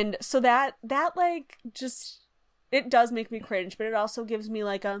 And so that like just, it does make me cringe, but it also gives me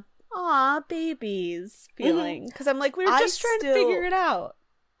like a aw babies feeling, because I'm like, we were just trying to figure it out.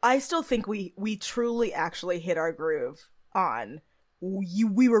 I still think we truly actually hit our groove on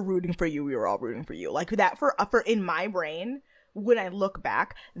we were rooting for you, we were all rooting for you. Like that for in my brain, when I look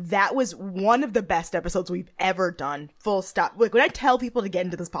back, that was one of the best episodes we've ever done. Full stop. Like, when I tell people to get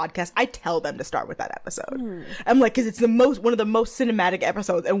into this podcast, I tell them to start with that episode. I'm like, because it's one of the most cinematic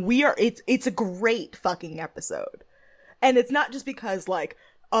episodes, and it's a great fucking episode. And it's not just because, like,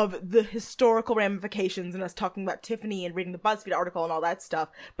 of the historical ramifications and us talking about Tiffany and reading the BuzzFeed article and all that stuff,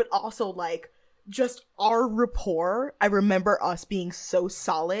 but also, like, just our rapport. I remember us being so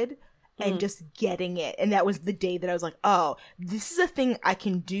solid and just getting it. And that was the day that I was like, oh, this is a thing I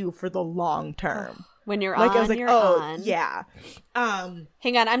can do for the long term. When you're like, on, I was like, you're oh, on. yeah. Hang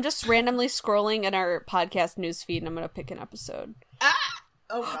on, I'm just randomly scrolling in our podcast newsfeed, and I'm going to pick an episode.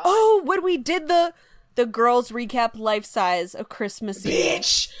 Oh, God. Oh, when we did the girls recap life size of Christmas Eve.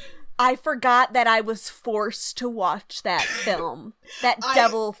 Bitch! I forgot that I was forced to watch that film. That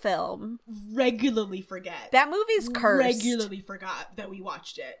devil film. Regularly forget. That movie's cursed. Regularly forgot that we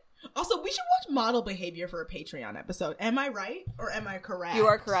watched it. Also, we should watch Model Behavior for a Patreon episode. Am I right? Or am I correct? You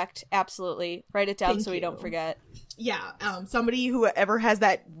are correct. Absolutely. Write it down Thank so we you. don't forget. Yeah. Somebody who ever has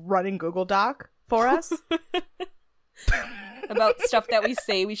that running Google Doc for us. About stuff that we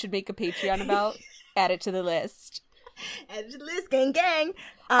say we should make a Patreon about. Add it to the list. Add it to the list, gang, gang.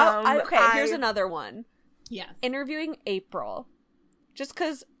 Here's another one. Yes. Interviewing April. Just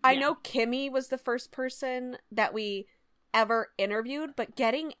because I know Kimmy was the first person that we ever interviewed, but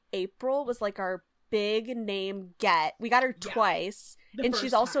getting April was like our big name get. We got her twice, and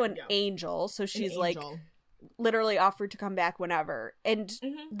she's also an angel, so she's like literally offered to come back whenever. And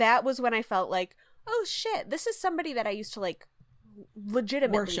that was when I felt like, oh shit, this is somebody that I used to like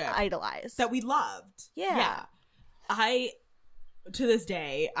legitimately idolize. That we loved. Yeah. To this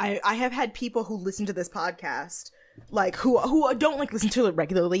day, I have had people who listen to this podcast, like, who don't, like, listen to it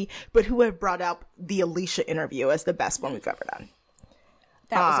regularly, but who have brought up the Alicia interview as the best one we've ever done.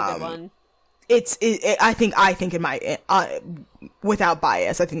 That was a good one. I think in my, without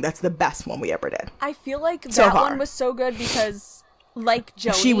bias, I think that's the best one we ever did. I feel like So that far. one was so good because, like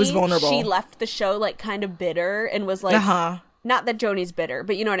Joni, She was vulnerable. She left the show, like, kind of bitter and was like, not that Joni's bitter,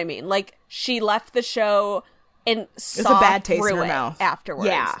 but you know what I mean? Like, she left the show and saw a bad taste in through her it mouth. afterwards.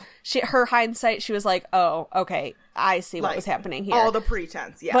 Yeah. Her hindsight, she was like, oh, okay, I see what was happening here. All the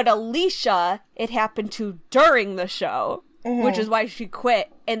pretense, yeah. But Alicia, it happened to during the show, which is why she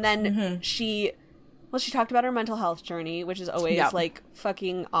quit. And then she talked about her mental health journey, which is always like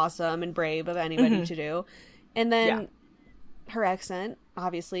fucking awesome and brave of anybody to do. And then her accent,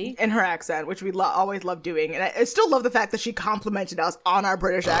 obviously. And her accent, which we always love doing. And I still love the fact that she complimented us on our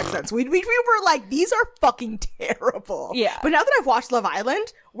British accents. We were like, these are fucking terrible. Yeah. But now that I've watched Love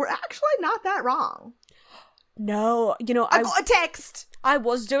Island, we're actually not that wrong. No, you know, I got a text. I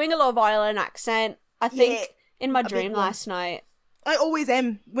was doing a Love Island accent, I think, in my dream big one. last night. I always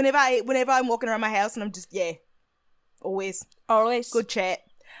am. Whenever I'm walking around my house and I'm just, always. Always. Good chat.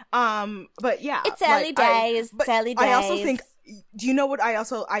 But yeah. It's early days. It's early days. I also think, do you know what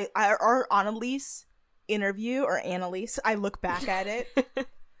our Annalise interview, or Annalise, I look back at it,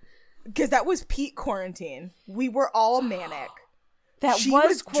 because that was peak quarantine. We were all manic. She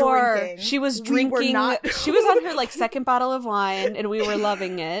was drinking. She was drinking. We were not. She was on her like second bottle of wine, and we were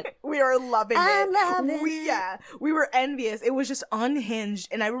loving it. We were loving it. I love it. We were envious. It was just unhinged,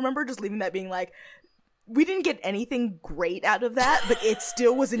 and I remember just leaving that being like, we didn't get anything great out of that, but it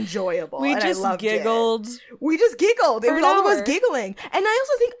still was enjoyable. We and just I loved giggled. We just giggled. It For was an all of us hour. giggling. And I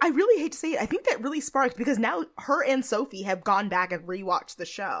also think, I really hate to say it, I think that really sparked, because now her and Sophie have gone back and rewatched the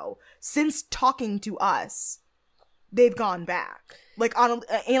show. Since talking to us, they've gone back. Like,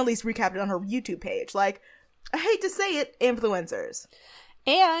 Annalise recapped it on her YouTube page. Like, I hate to say it, influencers.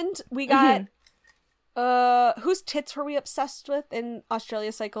 And we got whose tits were we obsessed with in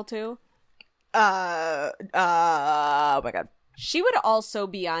Australia Cycle 2? Oh my god. She would also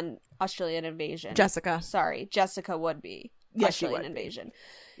be on Australian Invasion. Jessica. Sorry, Jessica would be Yes, she Australian would be. Invasion.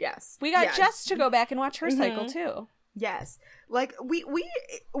 Yes. We got Jess to go back and watch her cycle too. Yes. Like, we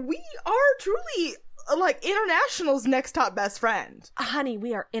are truly, like, international's next top best friend. Honey,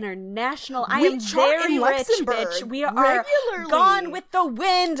 we are international. I We am chart very in rich, Luxembourg bitch. We are regularly. gone with the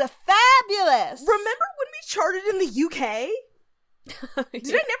wind. Fabulous. Remember when we charted in the UK? Did I never?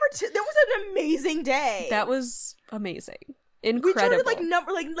 That was an amazing day. That was amazing. we Incredible. charted like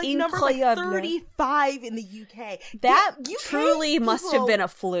number Incroyable. 35 in the UK. That UK truly must have people- been a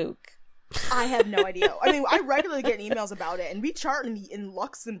fluke. I have no idea. I mean, I regularly get emails about it, and we chart in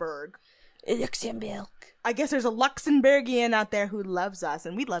Luxembourg. Luxembourg. I guess there's a Luxembourgian out there who loves us,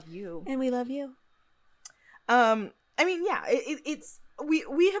 and we love you. And we love you. I mean, yeah, it's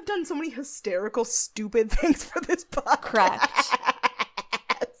we have done so many hysterical, stupid things for this podcast. Correct.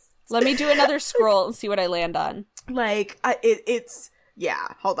 Let me do another scroll and see what I land on. Like, it's yeah.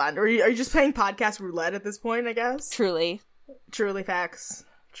 Hold on, are you just playing podcast roulette at this point? I guess. Truly. Truly facts.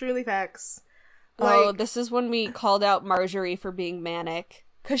 Truly facts. Oh, Like, this is when we called out Marjorie for being manic.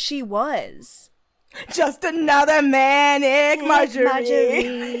 'Cause she was. just another manic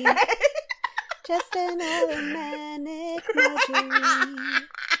Marjorie. Just another manic Marjorie.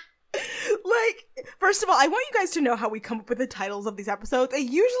 Like, first of all, I want you guys to know how we come up with the titles of these episodes. It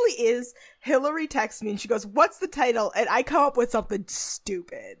usually is Hillary texts me and she goes, "What's the title?" And I come up with something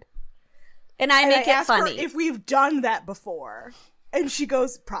stupid. And I make it ask funny. her if we've done that before. And she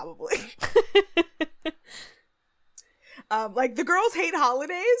goes, "Probably." Like, the girls hate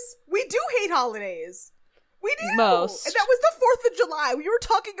holidays. We do hate holidays. We do. Most. And that was the 4th of July. We were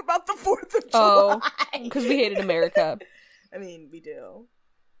talking about the 4th of Oh, July. because we hated America. I mean, we do.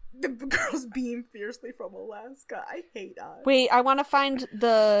 The girls beam fiercely from Alaska. I hate us. Wait, I want to find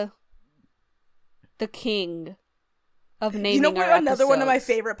the king of naming You know what our another one of my episodes.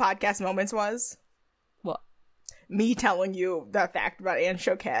 favorite podcast moments was? What? Me telling you the fact about Anne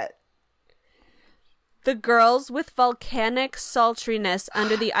Choquette. The girls with volcanic sultriness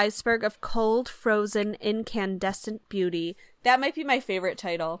under the iceberg of cold, frozen, incandescent beauty. That might be my favorite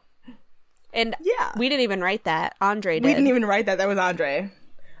title. And Yeah. we didn't even write that. Andre did. We didn't even write that. That was Andre.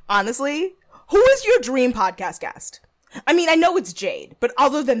 Honestly, who is your dream podcast guest? I mean, I know it's Jade, but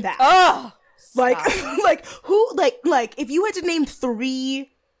other than that, Oh! like, like who, like, if you had to name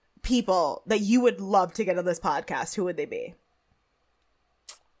 3 people that you would love to get on this podcast, who would they be?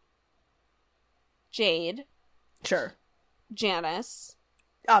 Jade. Sure, Janice.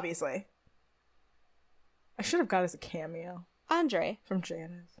 obviously. I should have got us a cameo Andre. from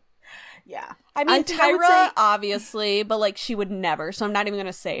Janice. Yeah, I mean, think I would Tyra, say- obviously, but, like, she would never, so I'm not even going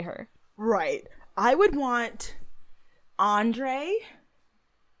to say her. right. I would want Andre.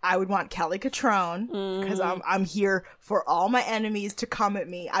 I would want Kelly Catrone because I'm here for all my enemies to come at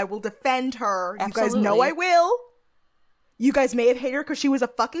me. I will defend her. You guys know Absolutely. I will. You guys may have hated her because she was a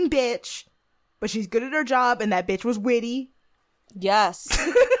fucking bitch, but she's good at her job, and that bitch was witty. Yes.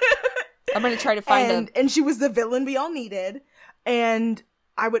 I'm going to try to find And she was the villain we all needed. And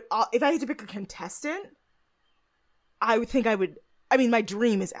I would, if I had to pick a contestant, I would think I would. I mean, my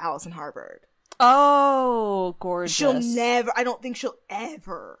dream is Allison Harvard. Oh, gorgeous. I don't think she'll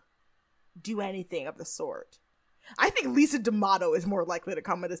ever do anything of the sort. I think Lisa D'Amato is more likely to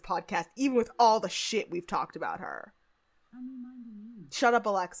come on this podcast, even with all the shit we've talked about her. Shut up,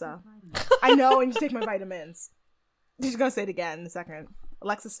 Alexa. I know, and you take my vitamins. She's gonna say it again in a second.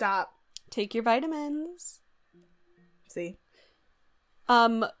 Alexa, stop. Take your vitamins. See?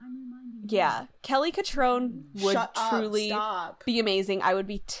 Yeah. Kelly Catrone would Shut up, truly stop. be amazing. I would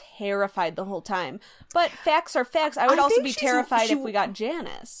be terrified the whole time. But facts are facts. I would I also think be she's- terrified she if we got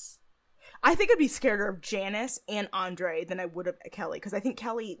Janice. I think I'd be scared of Janice and Andre than I would of Kelly, because I think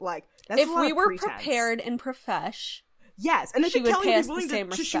Kelly, like, that's If a lot we of were pretense. prepared and profesh, Yes, and I she think would Kelly pay would us be the willing same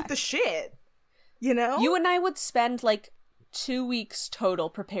to shoot the respect. shit. You know? you and I would spend like 2 weeks total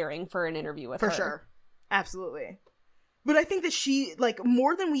preparing for an interview with her. For sure. Absolutely. But I think that she, like,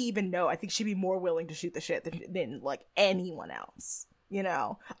 more than we even know, I think she'd be more willing to shoot the shit than like, anyone else. You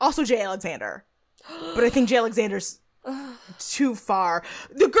know? Also Jay Alexander. But I think Jay Alexander's too far.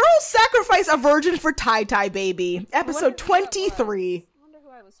 The girls sacrifice a virgin for Tie Tie Baby. Episode 23. I wonder who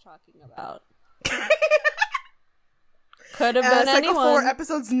I was talking about. Could have been Cycle 4, anyone.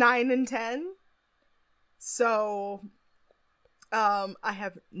 episodes 9 and 10. So, I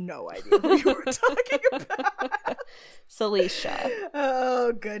have no idea who you were talking about. Celicia.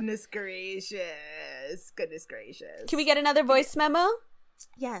 Oh, goodness gracious. Goodness gracious. Can we get another voice memo?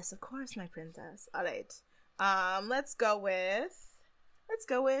 Yes, of course, my princess. All right. Let's go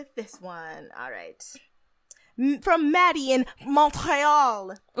with this one. All right. From Maddie in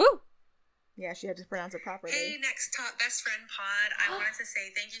Montreal. Ooh. Yeah, she had to pronounce it properly. Hey, Next Top Best Friend Pod. I wanted to say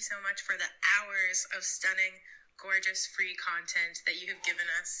thank you so much for the hours of stunning, gorgeous, free content that you have given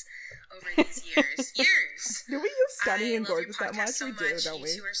us over these years. Do we use stunning and I love your gorgeous that much? podcast so We do, much. don't we?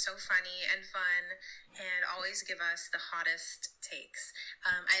 You two are so funny and fun and always give us the hottest takes.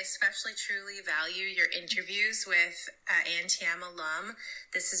 I especially truly value your interviews with ANTM alum.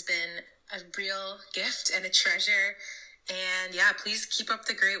 This has been a real gift and a treasure. And yeah, please keep up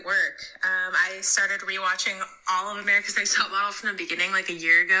the great work. I started rewatching all of America's Next Top Model from the beginning, like a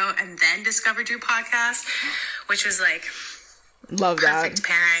year ago, and then discovered your podcast, which was like Love that. perfect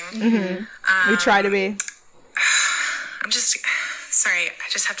pairing. We try to be. I'm just sorry. I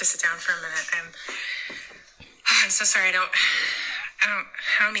just have to sit down for a minute. I'm so sorry. I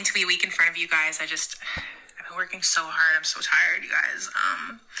don't mean to be weak in front of you guys. I've been working so hard. I'm so tired, you guys.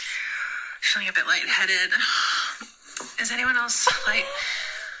 Feeling a bit lightheaded. Is anyone else, like,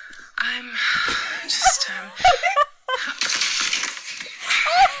 I'm just,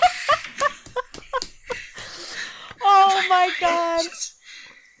 Oh my god.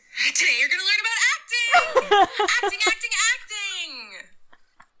 Today you're gonna learn about acting!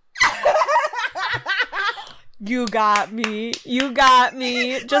 acting! You got me. You got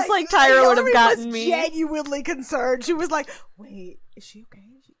me. Just like Tyra would have Hillary gotten was me. genuinely concerned. She was like, wait, is she okay?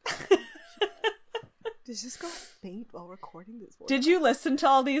 Did this go faint while recording this voice? Did you listen to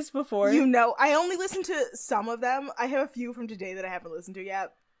all these before? You know, I only listened to some of them. I have a few from today that I haven't listened to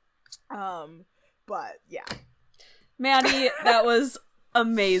yet. But yeah. Maddie, that was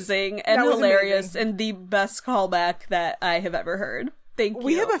amazing and That was hilarious amazing. and the best callback that I have ever heard. Thank you.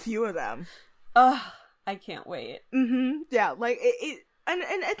 We have a few of them. Ugh, I can't wait. Mm-hmm. Yeah, like and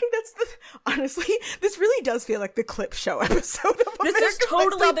I think that's honestly, this really does feel like the clip show episode of This America's is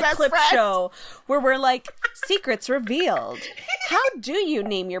totally Next Top the Best clip Friend. show where we're like, secrets revealed. How do you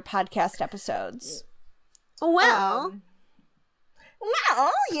name your podcast episodes? Well,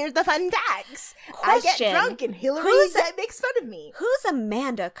 Well, here's the fun facts. I Question. get drunk and Hillary Who's- makes fun of me. who's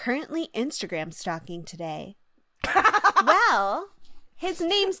Amanda currently Instagram stalking today? Well, his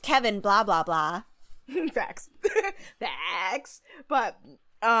name's Kevin blah blah blah. Facts. Facts. But,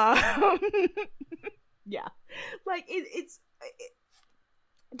 yeah. Like, it's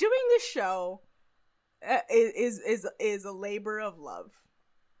doing this show is a labor of love.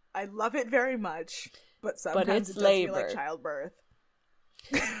 I love it very much, but sometimes it's it does feel labor. like childbirth.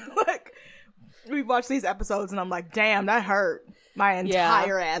 Like, we watch these episodes and I'm like, damn, that hurt my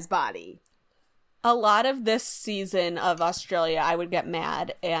entire ass body. A lot of this season of Australia, I would get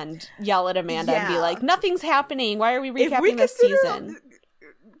mad and yell at Amanda and be Yeah. like, nothing's happening. Why are we If recapping we this consider- season?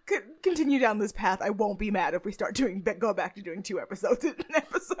 continue down this path, I won't be mad if we start go back to doing 2 episodes in an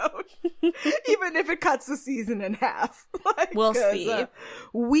episode, even if it cuts the season in half. Like, We'll 'cause, see.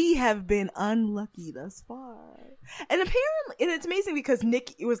 We have been unlucky thus far, and apparently, and it's amazing because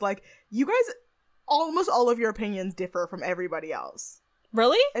Nick was like, "You guys, almost all of your opinions differ from everybody else,"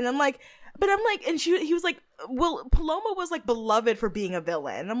 Really? and I'm like, and he was like, "Well, Paloma was like beloved for being a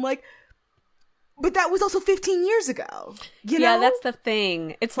villain," and I'm like. But that was also 15 years ago. You know? Yeah, that's the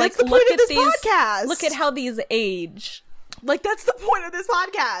thing. It's like, That's the look point at of this these. podcast. Look at how these age. Like, that's the point of this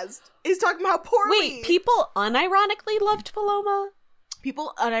podcast. Is talking about how poorly Wait, people unironically loved Paloma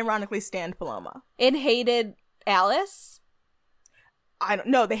people unironically stand Paloma. and hated Alice? I don't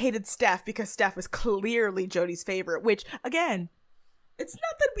know. They hated Steph because Steph was clearly Jodie's favorite, which, again, it's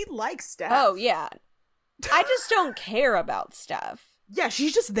not that we like Steph. Oh, yeah. I just don't care about Steph. Yeah,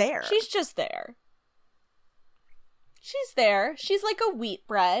 she's just there. She's just there. She's there. She's like a wheat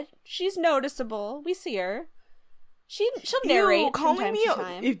bread. She's noticeable. We see her. She'll narrate from time to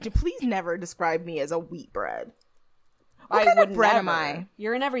time. Please never describe me as a wheat bread. I What kind would of bread never. am I?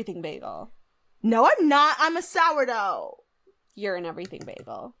 You're an everything bagel. No, I'm not. I'm a sourdough. You're an everything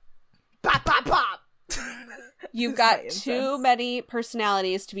bagel. Bop, bop, bop. You've This got is too nonsense. many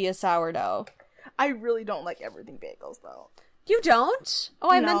personalities to be a sourdough. I really don't like everything bagels, though. You don't?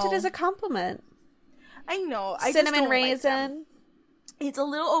 Oh, I meant it No. as a compliment. I know. I just Cinnamon don't like them. raisin. It's a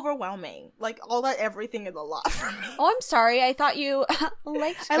little overwhelming. Like, all that everything is a lot for me. Oh, I'm sorry. I thought you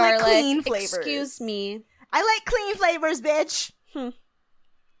liked I like garlic. clean flavors. Excuse me. I like clean flavors, bitch.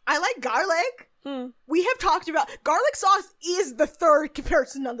 I like garlic. We have talked about garlic sauce is the third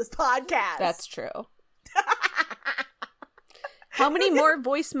person on this podcast. That's true. How many more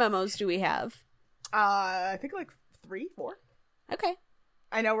voice memos do we have? I think like 3, 4. Okay.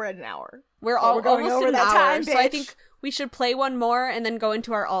 I know we're at an hour. We're So all going almost over an that hour, time, so I bitch. think we should play one more and then go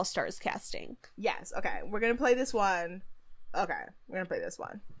into our All-Stars casting. Yes. Okay. We're gonna play this one. Okay. We're gonna play this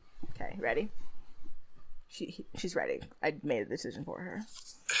one. Okay. Ready? She's ready. I made a decision for her.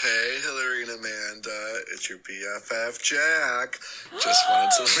 Hey, Hillary and Amanda, it's your BFF, Jack. Just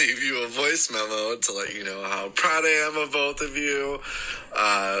wanted to leave you a voice memo to let you know how proud I am of both of you.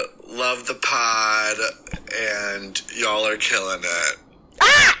 Love the pod, and y'all are killing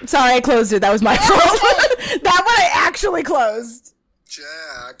it. Sorry, I closed it. That was my fault. That one I actually closed.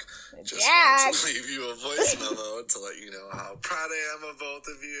 Jack, just Jack. wanted to leave you a voice memo to let you know how proud I am of both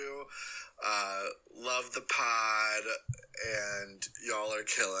of you. Love the pod, and y'all are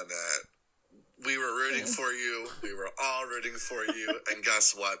killing it. We were rooting for you. We were all rooting for you. And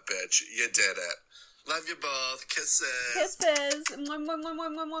guess what, bitch? You did it. Love you both. Kisses. Kisses. Mwah, mwah, mwah,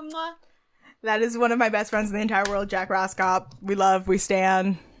 mwah, mwah, mwah. That is one of my best friends in the entire world, Jack Roscop. We love, we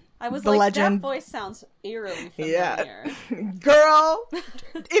stan. I was The like, legend. that voice sounds eerily Yeah. familiar. Girl,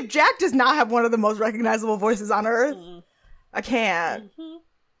 if Jack does not have one of the most recognizable voices on earth, I can't.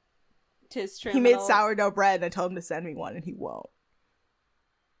 Tis He made criminal. sourdough bread, and I told him to send me one, and he won't.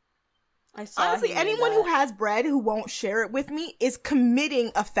 I saw Honestly, he made anyone that. who has bread who won't share it with me is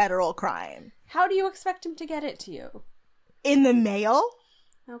committing a federal crime. How do you expect him to get it to you? In the mail?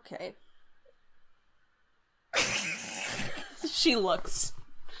 Okay. She looks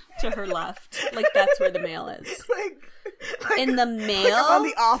to her left. Like that's where the mail is. Like In the like mail? I'm on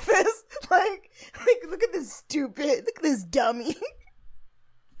The Office. Like, look at this stupid, look at this dummy.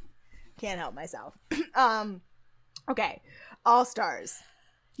 Can't help myself. Okay. All Stars.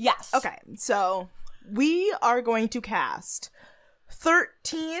 Yes. Okay, so we are going to cast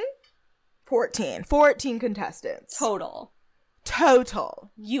 14 contestants. Total.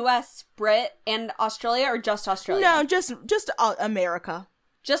 US, Brit, and Australia, or just Australia? No, just America.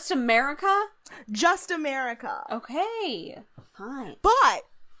 Just America? Just America. Okay. Fine. But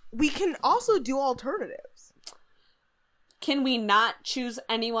we can also do alternatives. Can we not choose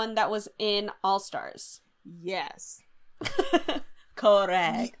anyone that was in All Stars? Yes.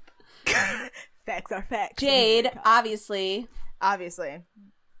 Correct. Facts are facts. Jade, America. obviously.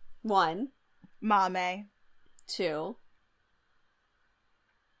 1, Mame. 2.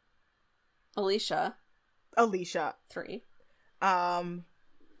 Alicia, 3.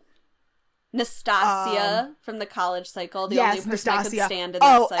 Nastasia from the college cycle, the only person I could stand in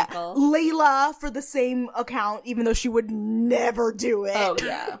that cycle. Layla for the same account, even though she would never do it. Oh,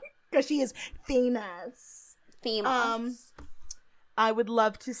 yeah. Because she is famous. Famous. I would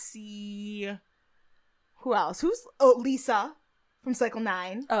love to see... Who else? Lisa from Cycle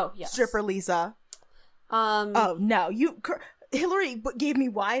 9. Oh, yes. Stripper Lisa. Oh, no. Hillary gave me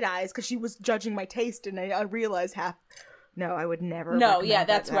wide eyes because she was judging my taste, and I realized No, I would never. No, yeah,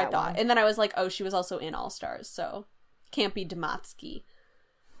 that's that what I thought. one. And then I was like, oh, she was also in All Stars, so can't be Damatsky.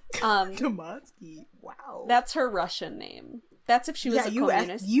 Damatsky. Wow. That's her Russian name. That's if she was a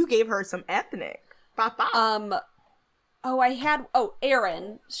communist. You gave her some ethnic. Papa.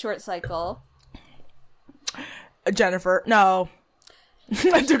 Erin, short cycle. Jennifer. No.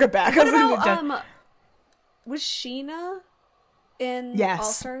 I took it back. What about, was Sheena in All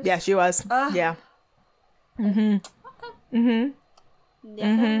Stars? Yeah, she was. Yeah. Never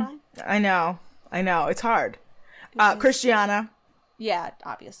mind. I know. It's hard. Christiana. Yeah,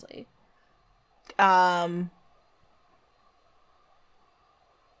 obviously.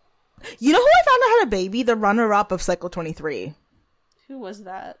 You know who I found out had a baby? The runner-up of Cycle 23. Who was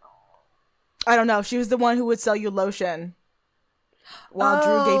that? I don't know. She was the one who would sell you lotion while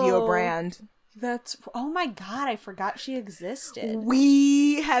Drew gave you a brand. Oh my god, I forgot she existed.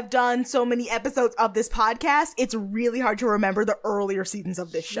 We have done so many episodes of this podcast, it's really hard to remember the earlier seasons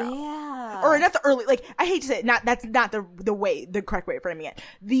of this show. Yeah. Or not the early, like, I hate to say it, that's not the correct way of framing it.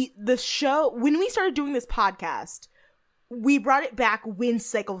 The show, when we started doing this podcast, we brought it back when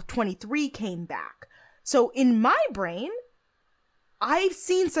Cycle 23 came back. So in my brain, I've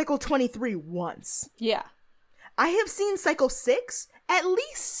seen Cycle 23 once. Yeah. I have seen Cycle 6 at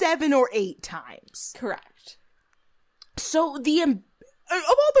least 7 or 8 times. Correct. So of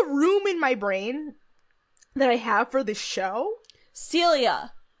all the room in my brain that I have for this show,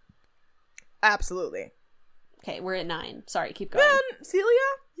 Celia. Absolutely. Okay, we're at 9. Sorry, keep going. Celia?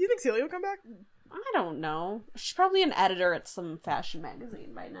 You think Celia will come back? I don't know. She's probably an editor at some fashion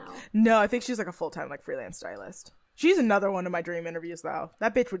magazine by now. No, I think she's like a full-time like freelance stylist. She's another one of my dream interviews though.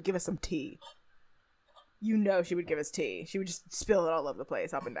 That bitch would give us some tea. You know she would give us tea. She would just spill it all over the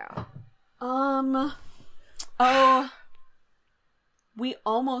place, up and down. We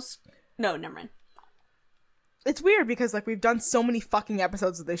almost... No, never mind. It's weird because, like, we've done so many fucking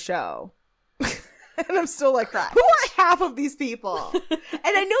episodes of this show. And I'm still like, who are half of these people? And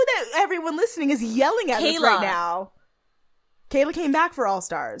I know that everyone listening is yelling at us right now. Kayla came back for All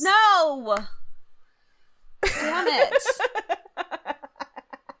Stars. No! Damn it.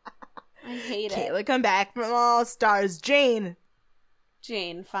 I hate it. Kayla come back from All Stars. Jane,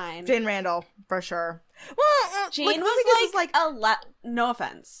 fine. Jane Randall, for sure. Well, Jane was like no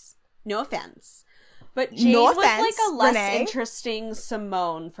offense. But Jane No was offense, like a less Renee. interesting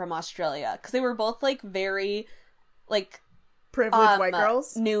Simone from Australia. Because they were both like very, like... privileged white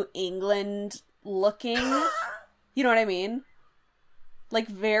girls. New England looking. You know what I mean? Like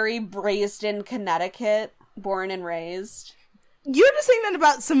very braised in Connecticut, born and raised. You're just saying that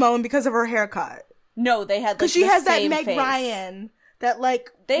about Simone because of her haircut. No, they had like, Because she the has that same Meg face. Ryan, that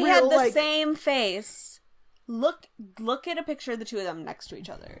like They real, had the like, same face. Look at a picture of the two of them next to each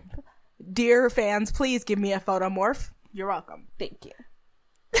other. Dear fans, please give me a photomorph. You're welcome. Thank you.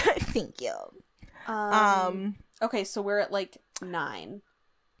 Thank you. Okay, so we're at like 9.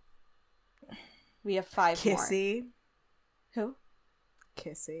 We have 5 more. Kissy. Who?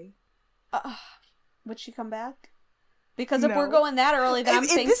 Kissy. Would she come back? Because if No. we're going that early, then I'm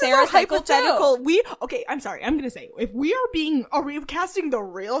saying this Sarah is our Cycle hypothetical. too. I'm sorry. I'm gonna say, if are we casting the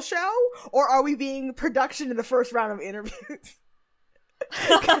real show, or are we being production in the first round of interviews?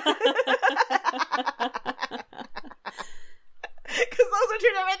 Because those are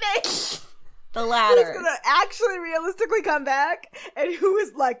two different things. The Who's latter. gonna actually realistically come back, and who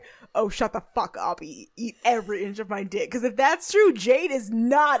is like, oh, shut the fuck up, eat every inch of my dick? Because if that's true, Jade is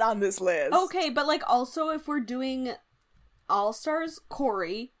not on this list. Okay, but like also if we're doing All Stars,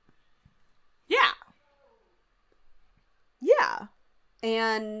 Corey. Yeah. Yeah.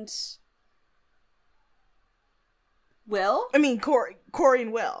 And Will? I mean, Corey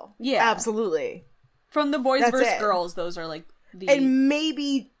and Will. Yeah. Absolutely. From the Boys That's vs. it. Girls, those are like the And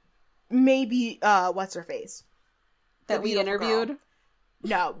maybe, what's her face? that the we beautiful interviewed. girl.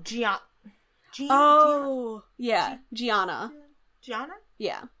 No, Gianna. Yeah, Gianna. Gianna?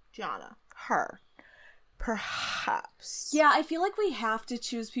 Yeah. Gianna. Her. Perhaps. Yeah, I feel like we have to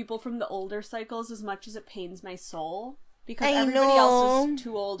choose people from the older cycles as much as it pains my soul. Because I everybody know. else is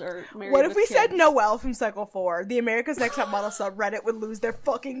too old or married What if with we said kids. Noelle from Cycle 4? The America's Next Top Model subreddit would lose their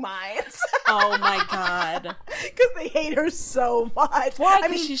fucking minds. Oh my god. Because they hate her so much. Why? I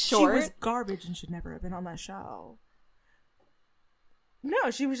 'Cause mean, she's she short? was garbage and should never have been on that show. No,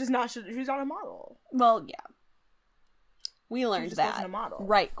 she was just not. She was not a model. Well, yeah. We learned just that wasn't a model.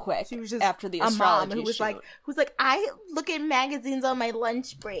 right quick She was just after the a astrology mom who was shoot. like, I look at magazines on my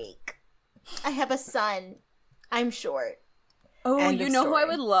lunch break. I have a son. I'm short. Oh, End you of know who I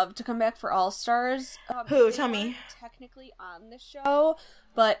story. would love to come back for All Stars? Who? They Tell me. weren't technically on the show,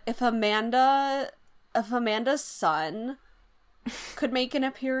 but if Amanda's son could make an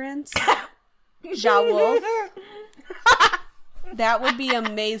appearance, Ja Wolf, that would be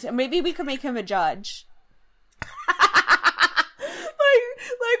amazing. Maybe we could make him a judge.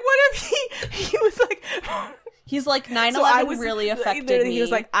 like what if he was like, He's like 9/11 so I was really affected me. He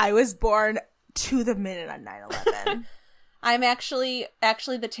was like, I was born to the minute on 9/11. I'm actually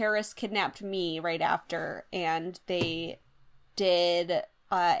the terrorists kidnapped me right after, and they did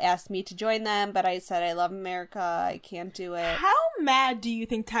ask me to join them, but I said I love America, I can't do it. How mad do you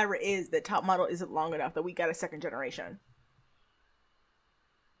think Tyra is that Top Model isn't long enough that we got a second generation?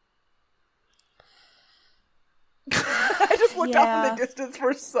 I just looked off in the distance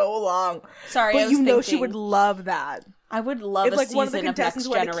for so long. Sorry, But I was you know thinking, she would love that. I would love If a like season one of the of contestants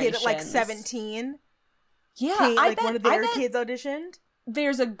Next were a kid at like Generations. 17, Yeah, Kate, I like bet, one of I their bet kids auditioned.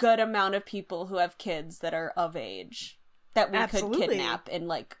 there's a good amount of people who have kids that are of age that we Absolutely. could kidnap, and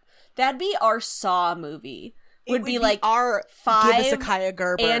like that'd be our Saw movie. It Would be like our five give us a Kaya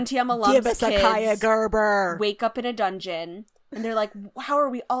Gerber. Antiem alums Give us a kids Kaya Gerber. wake up in a dungeon, and they're like, how are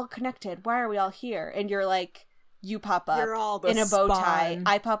we all connected? Why are we all here? And you're like, you pop up You're all the in a bow tie. spawn.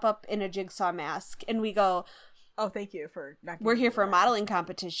 I pop up in a jigsaw mask, and we go, Oh, thank you for not we're giving here me for a that. modeling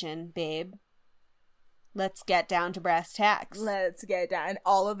competition, babe. Let's get down to brass tacks. Let's get down. And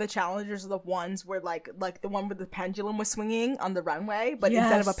all of the challengers are the ones where like the one where the pendulum was swinging on the runway, but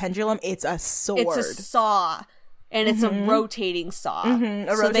instead of a Yes. pendulum, it's a sword. It's a saw, and it's a rotating saw. A So they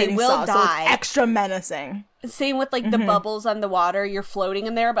rotating will saw, so it's die. extra menacing. Same with like the bubbles on the water. You're floating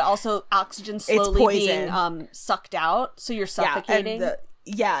in there, but also oxygen slowly being poison. sucked out, so you're suffocating.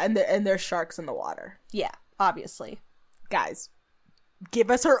 And there's sharks in the water. Yeah, obviously. Guys, give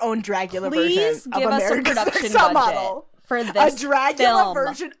us her own Dracula Please version give of us a America's production Next Top budget Model. for A this Dracula film.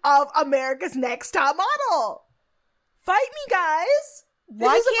 version of America's Next Top Model. Fight me, guys.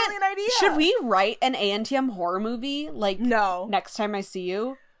 Why This is a can't? brilliant idea. Should we write an ANTM horror movie? Like No. next time I see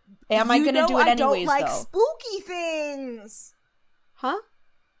you. Am I You gonna know do it I anyways? don't like though, spooky things. huh?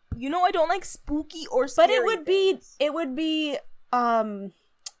 You know I don't like spooky or But scary it would things. be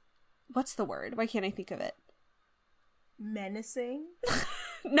what's the word? Why can't I think of it? Menacing.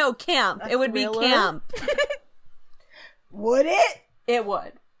 No, camp. A It would thriller? be camp. Would it? It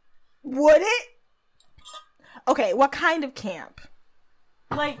would. Would it? Okay, what kind of camp?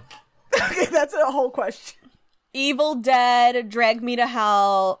 Like Okay, that's a whole question. Evil Dead, Drag Me to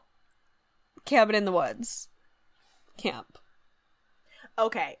Hell, Cabin in the Woods. Camp.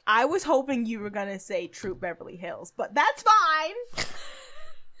 Okay, I was hoping you were gonna say Troop Beverly Hills, but that's fine.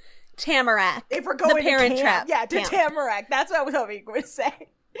 Tamarack. If we're going the Parent to camp, Trap. yeah, to camp. Tamarack. That's what I was hoping you were gonna say.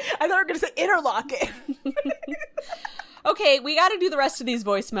 I thought you were gonna say Interlochen. Okay, we gotta do the rest of these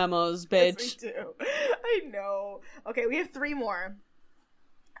voice memos, bitch. Yes, we do. I know. Okay, we have 3 more.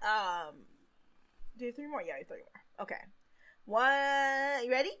 Do you have 3 more? Yeah, we have 3 more. Okay. One.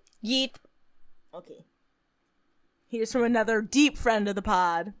 You ready? Yeet. Okay. Here's from another deep friend of the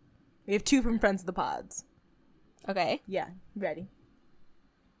pod. We have 2 from friends of the pods. Okay. Yeah, ready.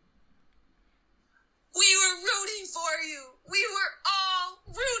 for you. We were all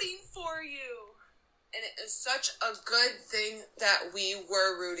rooting for you. And it is such a good thing that we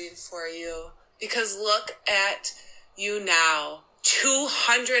were rooting for you. Because look at you now.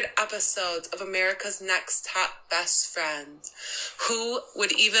 200 episodes of America's Next Top Best Friends. Who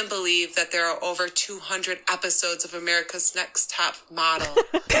would even believe that there are over 200 episodes of America's Next Top Model?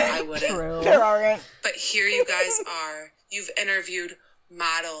 I wouldn't. True. There aren't. But here you guys are. You've interviewed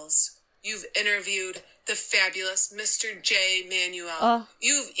models. You've interviewed the fabulous Mr. J. Manuel.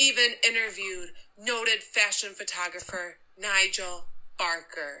 You've even interviewed noted fashion photographer Nigel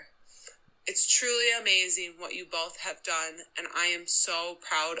Barker. It's truly amazing what you both have done, and I am so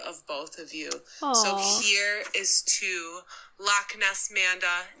proud of both of you. Aw. So here is to Loch Ness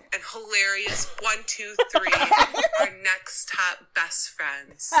Manda and hilarious 123, our next top best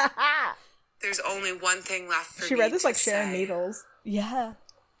friends. There's only one thing left for She me read this to like Sharon say. Needles. Yeah.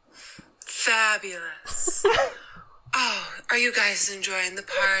 Fabulous. Oh, are you guys enjoying the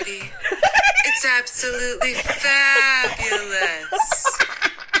party? It's absolutely fabulous.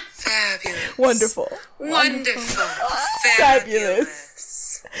 Fabulous. Wonderful. Wonderful.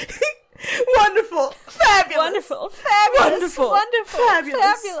 Fabulous. Wonderful. Fabulous. Wonderful. Fabulous. Wonderful. Wonderful.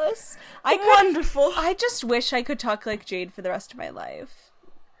 Fabulous. Fabulous. Wonderful. I just wish I could talk like Jade for the rest of my life.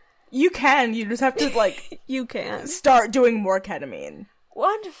 You can. You just have to like You can. start doing more ketamine.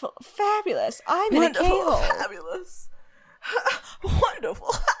 Wonderful. Fabulous. I'm in a Wonderful. cable. Fabulous.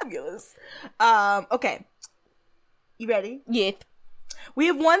 Wonderful. Fabulous. Okay. You ready? Yep. We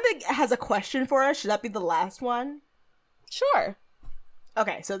have one that has a question for us. Should that be the last one? Sure.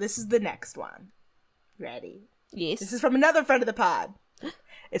 Okay, so this is the next one. Ready? Yes. This is from another friend of the pod.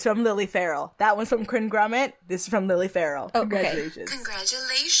 It's from Lily Farrell. That one's from Corinne Grummett. This is from Lily Farrell. Oh, okay. Congratulations.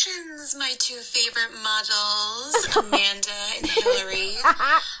 Congratulations, my two favorite models, Amanda and Hillary.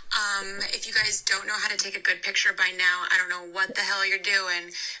 If you guys don't know how to take a good picture by now, I don't know what the hell you're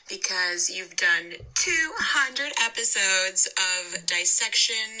doing, because you've done 200 episodes of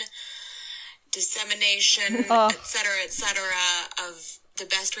dissection, dissemination, etc., of the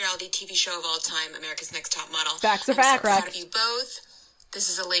best reality TV show of all time, America's Next Top Model. Facts are I'm so facts. proud of you both. This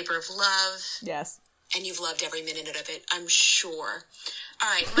is a labor of love. Yes. And you've loved every minute of it, I'm sure. All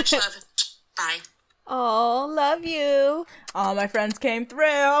right, much love. Bye. Oh, love you. All my friends came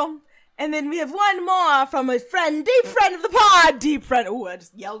through. And then we have one more from a friend, deep friend of the pod. Deep friend. Oh, I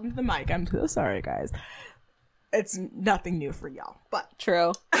just yelled into the mic. I'm so sorry, guys. It's nothing new for y'all. But,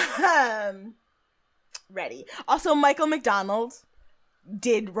 True. ready. Also, Michael McDonald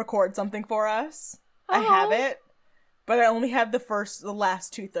did record something for us. I have it. But I only have the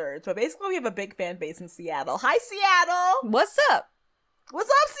last 2/3. But basically, we have a big fan base in Seattle. Hi, Seattle! What's up? What's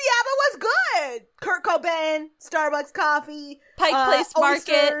up, Seattle? What's good? Kurt Cobain, Starbucks coffee, Pike Place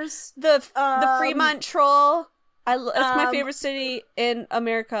Market, oysters, the Fremont Troll. It's my favorite city in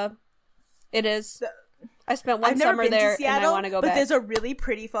America. It is. I spent one I've never summer been there, to Seattle, and I want to go but back. there's a really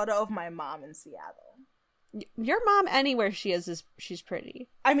pretty photo of my mom in Seattle. Your mom, anywhere she is she's pretty.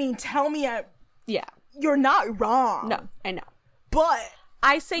 I mean, tell me Yeah. you're not wrong. No, I know. But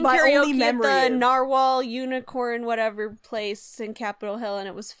I sang My only karaoke at memory the is- Narwhal Unicorn whatever place in Capitol Hill, and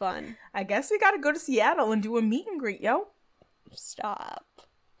it was fun. I guess we gotta go to Seattle and do a meet and greet, yo. Stop.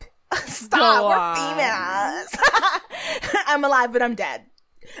 Stop, Go we're on. females. I'm alive, but I'm dead.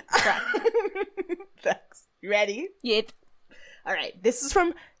 Thanks. You ready? Yep. All right, this is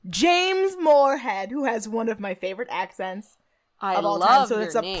from James Moorhead, who has one of my favorite accents I of all love time. So your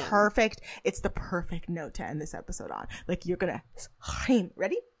it's name. it's the perfect note to end this episode on. Like, you're gonna scream.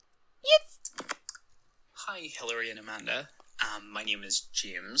 Ready? Yes. Hi, Hillary and Amanda. My name is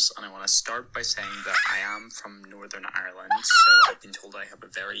James, and I want to start by saying that I am from Northern Ireland, so I've been told I have a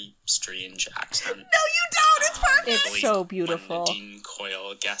very strange accent. No, you don't. It's perfect. It's so beautiful. When Nadine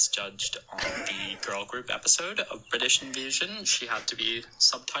Coyle guest judged on the girl group episode of British Invasion, she had to be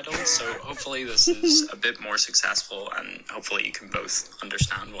subtitled, so hopefully this is a bit more successful, and hopefully you can both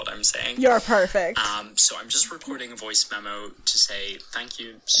understand what I'm saying. You're perfect. So I'm just recording a voice memo to say thank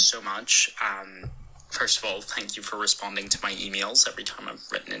you so much. First of all, thank you for responding to my emails every time I've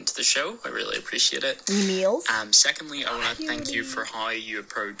written into the show. I really appreciate it. Emails. Secondly, I want to thank you for how you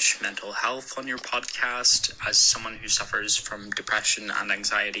approach mental health on your podcast. As someone who suffers from depression and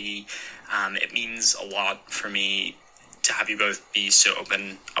anxiety, it means a lot for me to have you both be so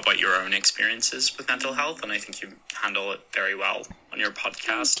open about your own experiences with mental health, and I think you handle it very well on your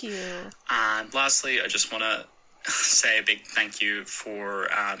podcast. Thank you. And lastly, I just want to say a big thank you for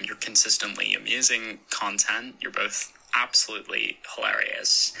your consistently amazing content. You're both absolutely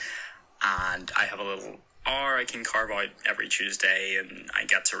hilarious, and I have a little or I can carve out every Tuesday and I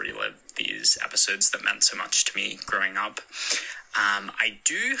get to relive these episodes that meant so much to me growing up. I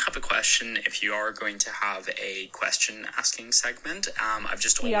do have a question if you are going to have a question asking segment. I've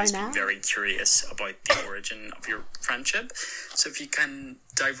just always been very curious about the origin of your friendship. So if you can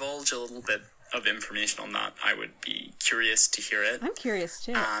divulge a little bit of information on that, I would be curious to hear it. I'm curious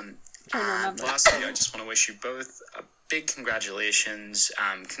too. And lastly, I just want to wish you both a big congratulations.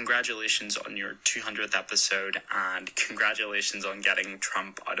 Congratulations on your 200th episode, and congratulations on getting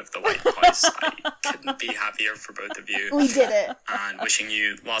Trump out of the White House. I couldn't be happier for both of you. We did it. And wishing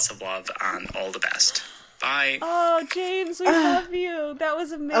you lots of love and all the best. Bye. Oh, James, we love you. That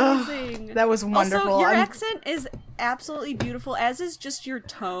was amazing. That was wonderful. Also, your accent is absolutely beautiful, as is just your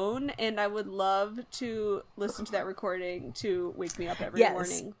tone, and I would love to listen to that recording to wake me up every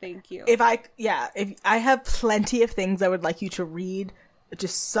morning. Thank you. If I have plenty of things I would like you to read,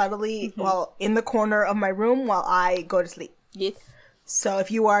 just subtly while in the corner of my room while I go to sleep. Yes. So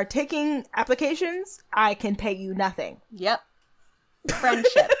if you are taking applications, I can pay you nothing. Yep.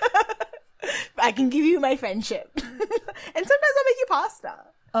 Friendship. I can give you my friendship. And sometimes I'll make you pasta.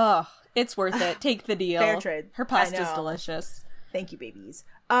 Oh, it's worth it. Take the deal. Fair trade. Her pasta's delicious. Thank you, babies.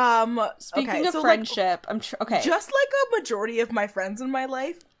 Speaking of friendship, okay. Just like a majority of my friends in my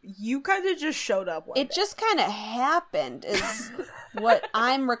life, you kind of just showed up one day. It just kind of happened is what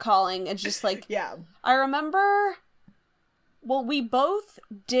I'm recalling. It's just like, I remember, well, we both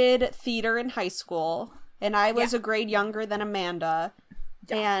did theater in high school, and I was a grade younger than Amanda,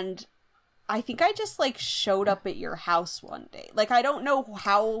 and I think I just, like, showed up at your house one day. Like, I don't know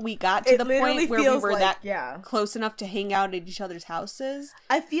how we got to the point where we were close enough to hang out at each other's houses.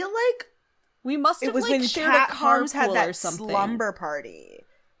 I feel like we must have, like, when shared Cat a carpool had that or something. Slumber party.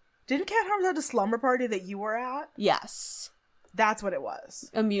 Didn't Cat Harms have a slumber party that you were at? Yes. That's what it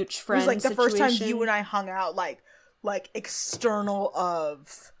was. A mutual friend It was, like, the situation. first time you and I hung out, like external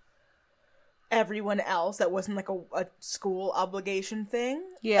of everyone else that wasn't like a school obligation thing.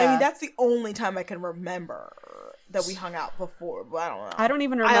 Yeah. I mean, that's the only time I can remember that we hung out before, but I don't know. I don't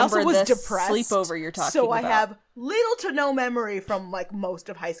even remember I also was this depressed, sleepover you're talking so about. I have little to no memory from like most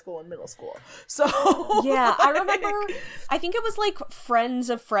of high school and middle school. So yeah, I remember, I think it was like friends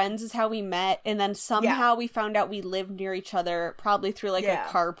of friends is how we met, and then somehow we found out we lived near each other, probably through like a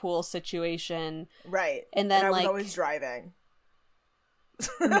carpool situation. Right. And then I was like always driving.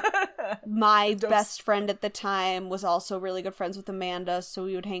 My best friend at the time was also really good friends with Amanda, so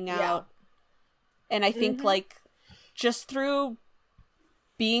we would hang out. And I think like just through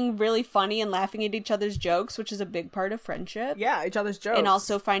being really funny and laughing at each other's jokes, which is a big part of friendship. Yeah, each other's jokes. And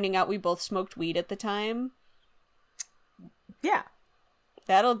also finding out we both smoked weed at the time. Yeah.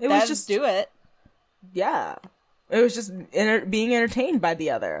 That'll just do it. Yeah. It was just being entertained by the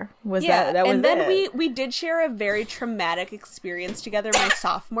other. That was and then it. we did share a very traumatic experience together my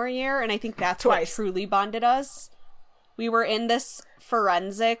sophomore year, and I think that's what truly bonded us. We were in this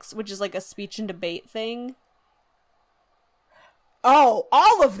forensics, which is like a speech and debate thing. Oh,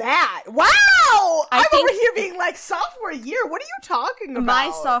 all of that. Wow! I'm over here being like, sophomore year? What are you talking about?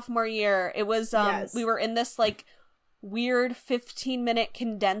 My sophomore year, it was, we were in this like weird 15-minute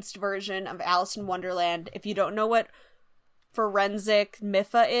condensed version of Alice in Wonderland. If you don't know what forensic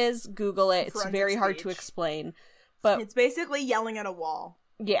MIFA is, Google it. It's very hard to explain. But it's basically yelling at a wall.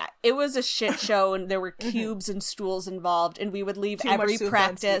 Yeah, it was a shit show, and there were cubes and stools involved, and we would leave every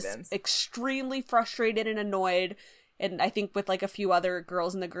practice extremely frustrated and annoyed, and I think with like a few other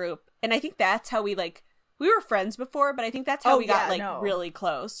girls in the group. And I think that's how we were friends before, but I think that's how we got really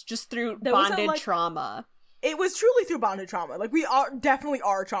close, just through bonded trauma. It was truly through bonded trauma. Like, we definitely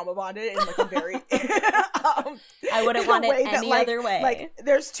are trauma bonded in like a very I wouldn't want it any other way. Like,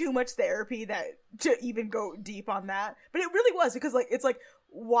 there's too much therapy to even go deep on that. But it really was, because like it's like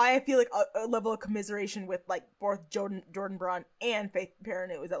why I feel like a level of commiseration with like both Jordan Braun and Faith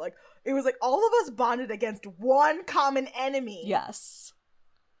Perrineau is that like it was like all of us bonded against one common enemy. Yes.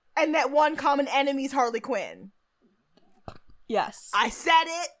 And that one common enemy is Harley Quinn. Yes. I said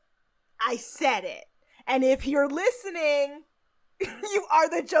it. And if you're listening, you are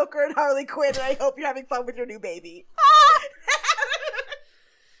the Joker and Harley Quinn, and I hope you're having fun with your new baby.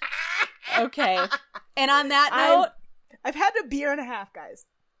 Okay. And on that note, I've had a beer and a half, guys.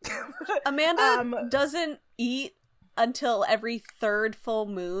 Amanda doesn't eat until every third full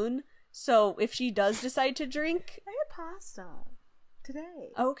moon, so if she does decide to drink... I had pasta today.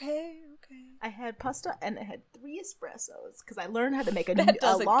 Okay. I had pasta and I had 3 espressos because I learned how to make a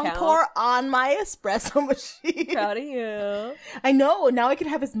long count. pour on my espresso machine. Proud of you. I know. Now I can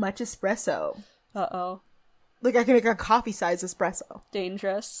have as much espresso. Uh-oh. Like I can make a coffee-size espresso.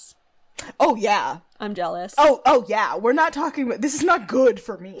 Dangerous. Oh, yeah. I'm jealous. Oh, yeah. We're not talking about... This is not good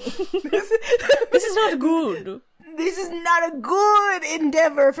for me. This is not good. This is not a good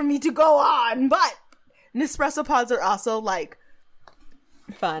endeavor for me to go on, but Nespresso pods are also, like,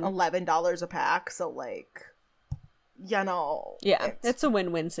 fun. $11 a pack, so, like, you know. Yeah, it's a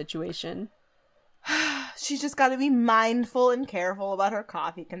win-win situation. She's just got to be mindful and careful about her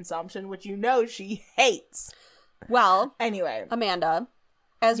coffee consumption, which you know she hates. Well, anyway, Amanda,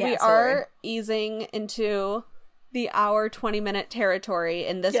 as we are easing into the hour 20-minute territory,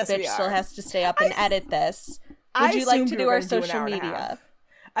 and this bitch still has to stay up and edit this, would you like to do our social media?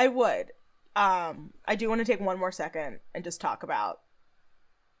 I would. I do want to take one more second and just talk about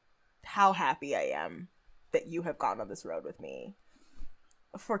how happy I am that you have gone on this road with me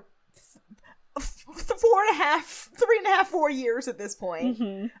for 4 years at this point.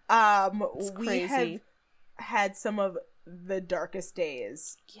 It's we crazy. have had some of the darkest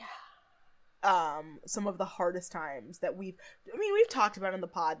days. Yeah. Some of the hardest times that we've talked about in the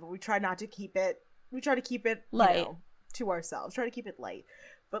pod, but we try to keep it light, you know, to ourselves. Try to keep it light.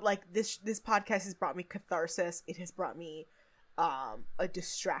 But like this podcast has brought me catharsis. It has brought me a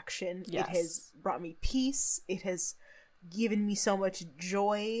distraction. Yes. It has brought me peace. It has given me so much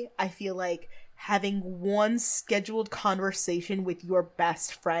joy. I feel like having one scheduled conversation with your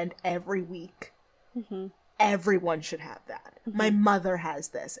best friend every week. Everyone should have that. My mother has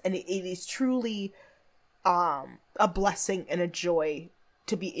this, and it is truly a blessing and a joy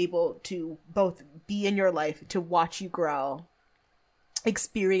to be able to both be in your life, to watch you grow,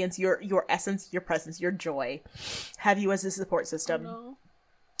 experience your essence, your presence, your joy, have you as a support system.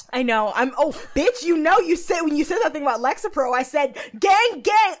 I know. Bitch, you know, you said, when you said that thing about Lexapro, I said, gang,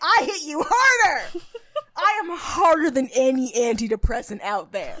 I hit you harder. I am harder than any antidepressant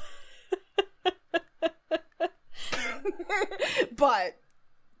out there. But,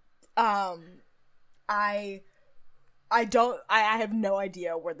 I have no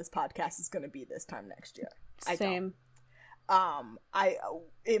idea where this podcast is going to be this time next year. Same.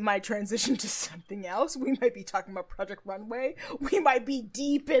 It might transition to something else. We might be talking about Project Runway. We might be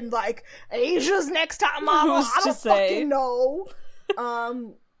deep in like Asia's Next Top Model. I don't fucking know.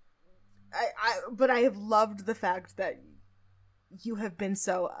 But I have loved the fact that you have been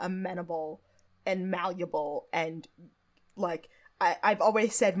so amenable and malleable, and like I've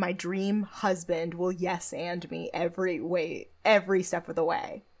always said, my dream husband will yes and me every step of the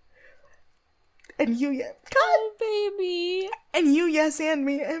way. And you, oh baby, and you yes and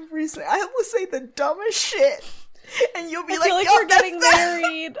me every. I will say the dumbest shit, and you'll be I feel like we're getting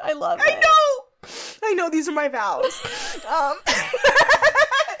married. I love it. I know. These are my vows.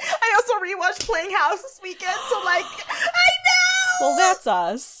 I also rewatched Playing House this weekend, so like, I know. Well, that's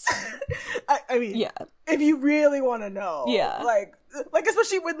us. I mean, yeah. If you really want to know, yeah, like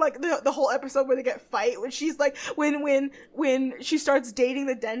especially with like the whole episode where they get fight, when she's like when she starts dating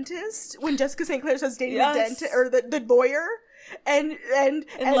the dentist, when Jessica St. Clair starts dating the dentist or the lawyer, and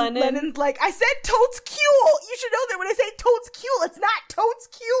Lennon's like, I said totes cule. You should know that when I say totes cule, it's not totes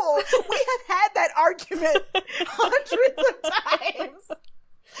cule. We have had that argument hundreds of times.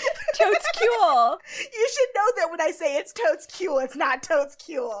 Totes cule. You should know that when I say it's totes cule, it's not totes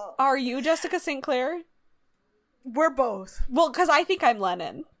cule. Are you Jessica St. Clair? We're both. Well, because I think I'm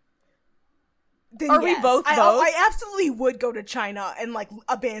Lennon. Then Are yes. we both? I absolutely would go to China and like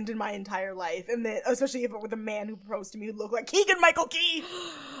abandon my entire life, and then especially if it were the man who proposed to me who looked like Keegan-Michael Key.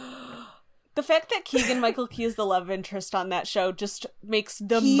 The fact that Keegan-Michael Key is the love interest on that show just makes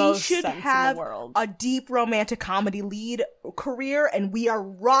the most sense in the world. A deep romantic comedy lead career, and we are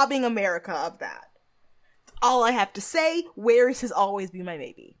robbing America of that. All I have to say, Wares has always been my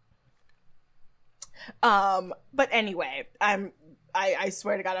baby. But anyway, I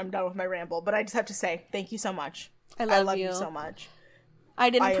swear to God, I'm done with my ramble, but I just have to say, thank you so much. I love you so much. I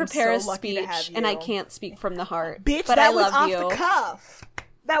didn't prepare so a speech, and I can't speak from the heart. Bitch, but that I was love off you. the cuff.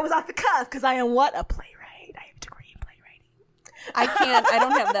 That was off the cuff, because I am what? A playwright. I have a degree in playwriting. I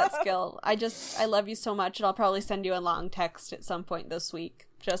don't have that skill. I love you so much, and I'll probably send you a long text at some point this week,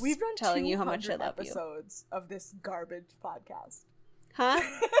 just We've done telling you how much I love you. episodes of this garbage podcast. Huh?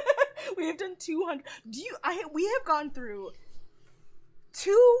 We have done 200. We have gone through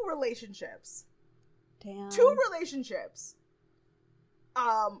 2 relationships. Damn. 2 relationships.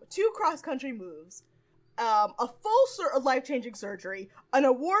 2 cross-country moves. A full life-changing surgery. An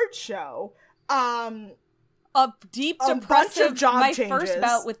award show. A deep depressive. Bunch of job my changes. first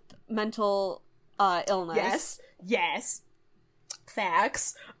bout with mental illness. Yes.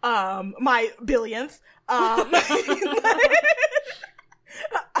 Facts. My billionth.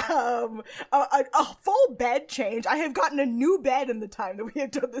 a full bed change. I have gotten a new bed in the time that we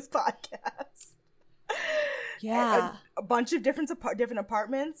have done this podcast. Yeah. A bunch of different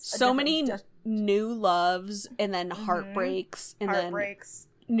apartments. So many new loves, and then heartbreaks, and then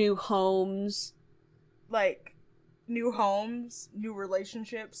new homes. Like, new homes, new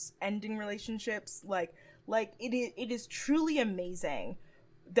relationships, ending relationships. Like it is truly amazing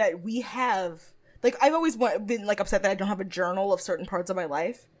that we have, like, I've always been, like, upset that I don't have a journal of certain parts of my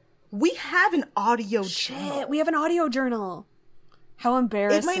life. We have an audio journal. We have an audio journal. How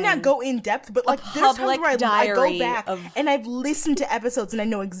embarrassing. It might not go in depth, but, like, there's times where I go back and I've listened to episodes and I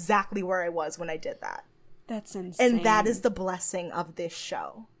know exactly where I was when I did that. That's insane. And that is the blessing of this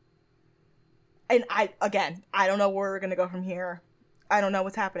show. And I don't know where we're going to go from here. I don't know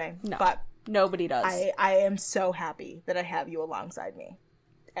what's happening. No, but nobody does. I am so happy that I have you alongside me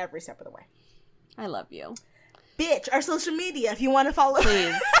every step of the way. I love you. Bitch, our social media, if you want to follow...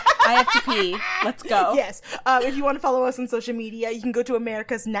 Please. I have to pee. Let's go. Yes. If you want to follow us on social media, you can go to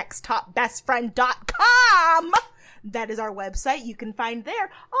americasnexttopbestfriend.com. That is our website. You can find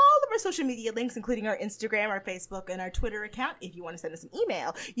there all of our social media links, including our Instagram, our Facebook, and our Twitter account. If you want to send us an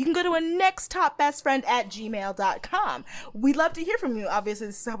email, you can go to a nexttopbestfriend@gmail.com. We'd love to hear from you. Obviously,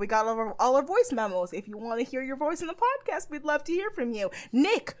 this is how we got all our voice memos. If you want to hear your voice in the podcast, we'd love to hear from you.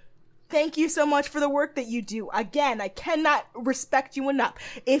 Nick, thank you so much for the work that you do. Again, I cannot respect you enough.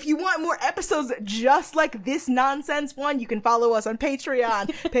 If you want more episodes just like this nonsense one, you can follow us on Patreon.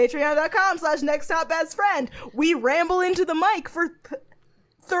 Patreon.com/nexttopbestfriend. We ramble into the mic for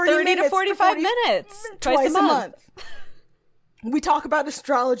 30 to 45 minutes. Twice a month. We talk about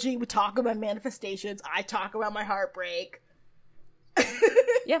astrology. We talk about manifestations. I talk about my heartbreak.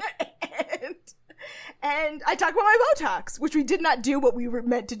 Yep. And I talk about my Botox, which we did not do what we were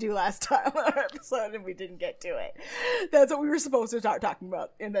meant to do last time on our episode, and we didn't get to it. That's what we were supposed to start talking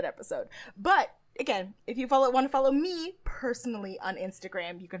about in that episode. But, again, if you want to follow me personally on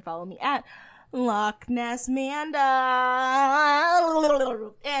Instagram, you can follow me at Loch Ness Manda.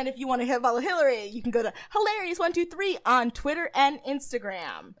 And if you want to follow Hillary, you can go to Hilarious123 on Twitter and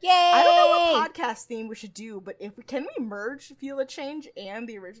Instagram. Yay! I don't know what podcast theme we should do, but can we merge Feel a Change and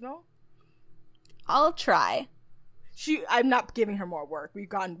the original? I'll try. I'm not giving her more work. We've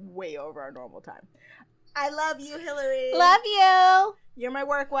gone way over our normal time. I love you, Hillary. Love you. You're my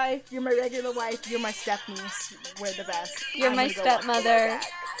work wife. You're my regular wife. You're my step niece. We're the best. You're my stepmother.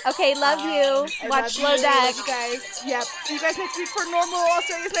 Okay, love you. Watch Low Deck. You guys. Yep. See you guys next week for normal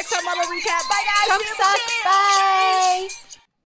Australia's Next Top Model recap. Bye, guys. Trump sucks. Bye.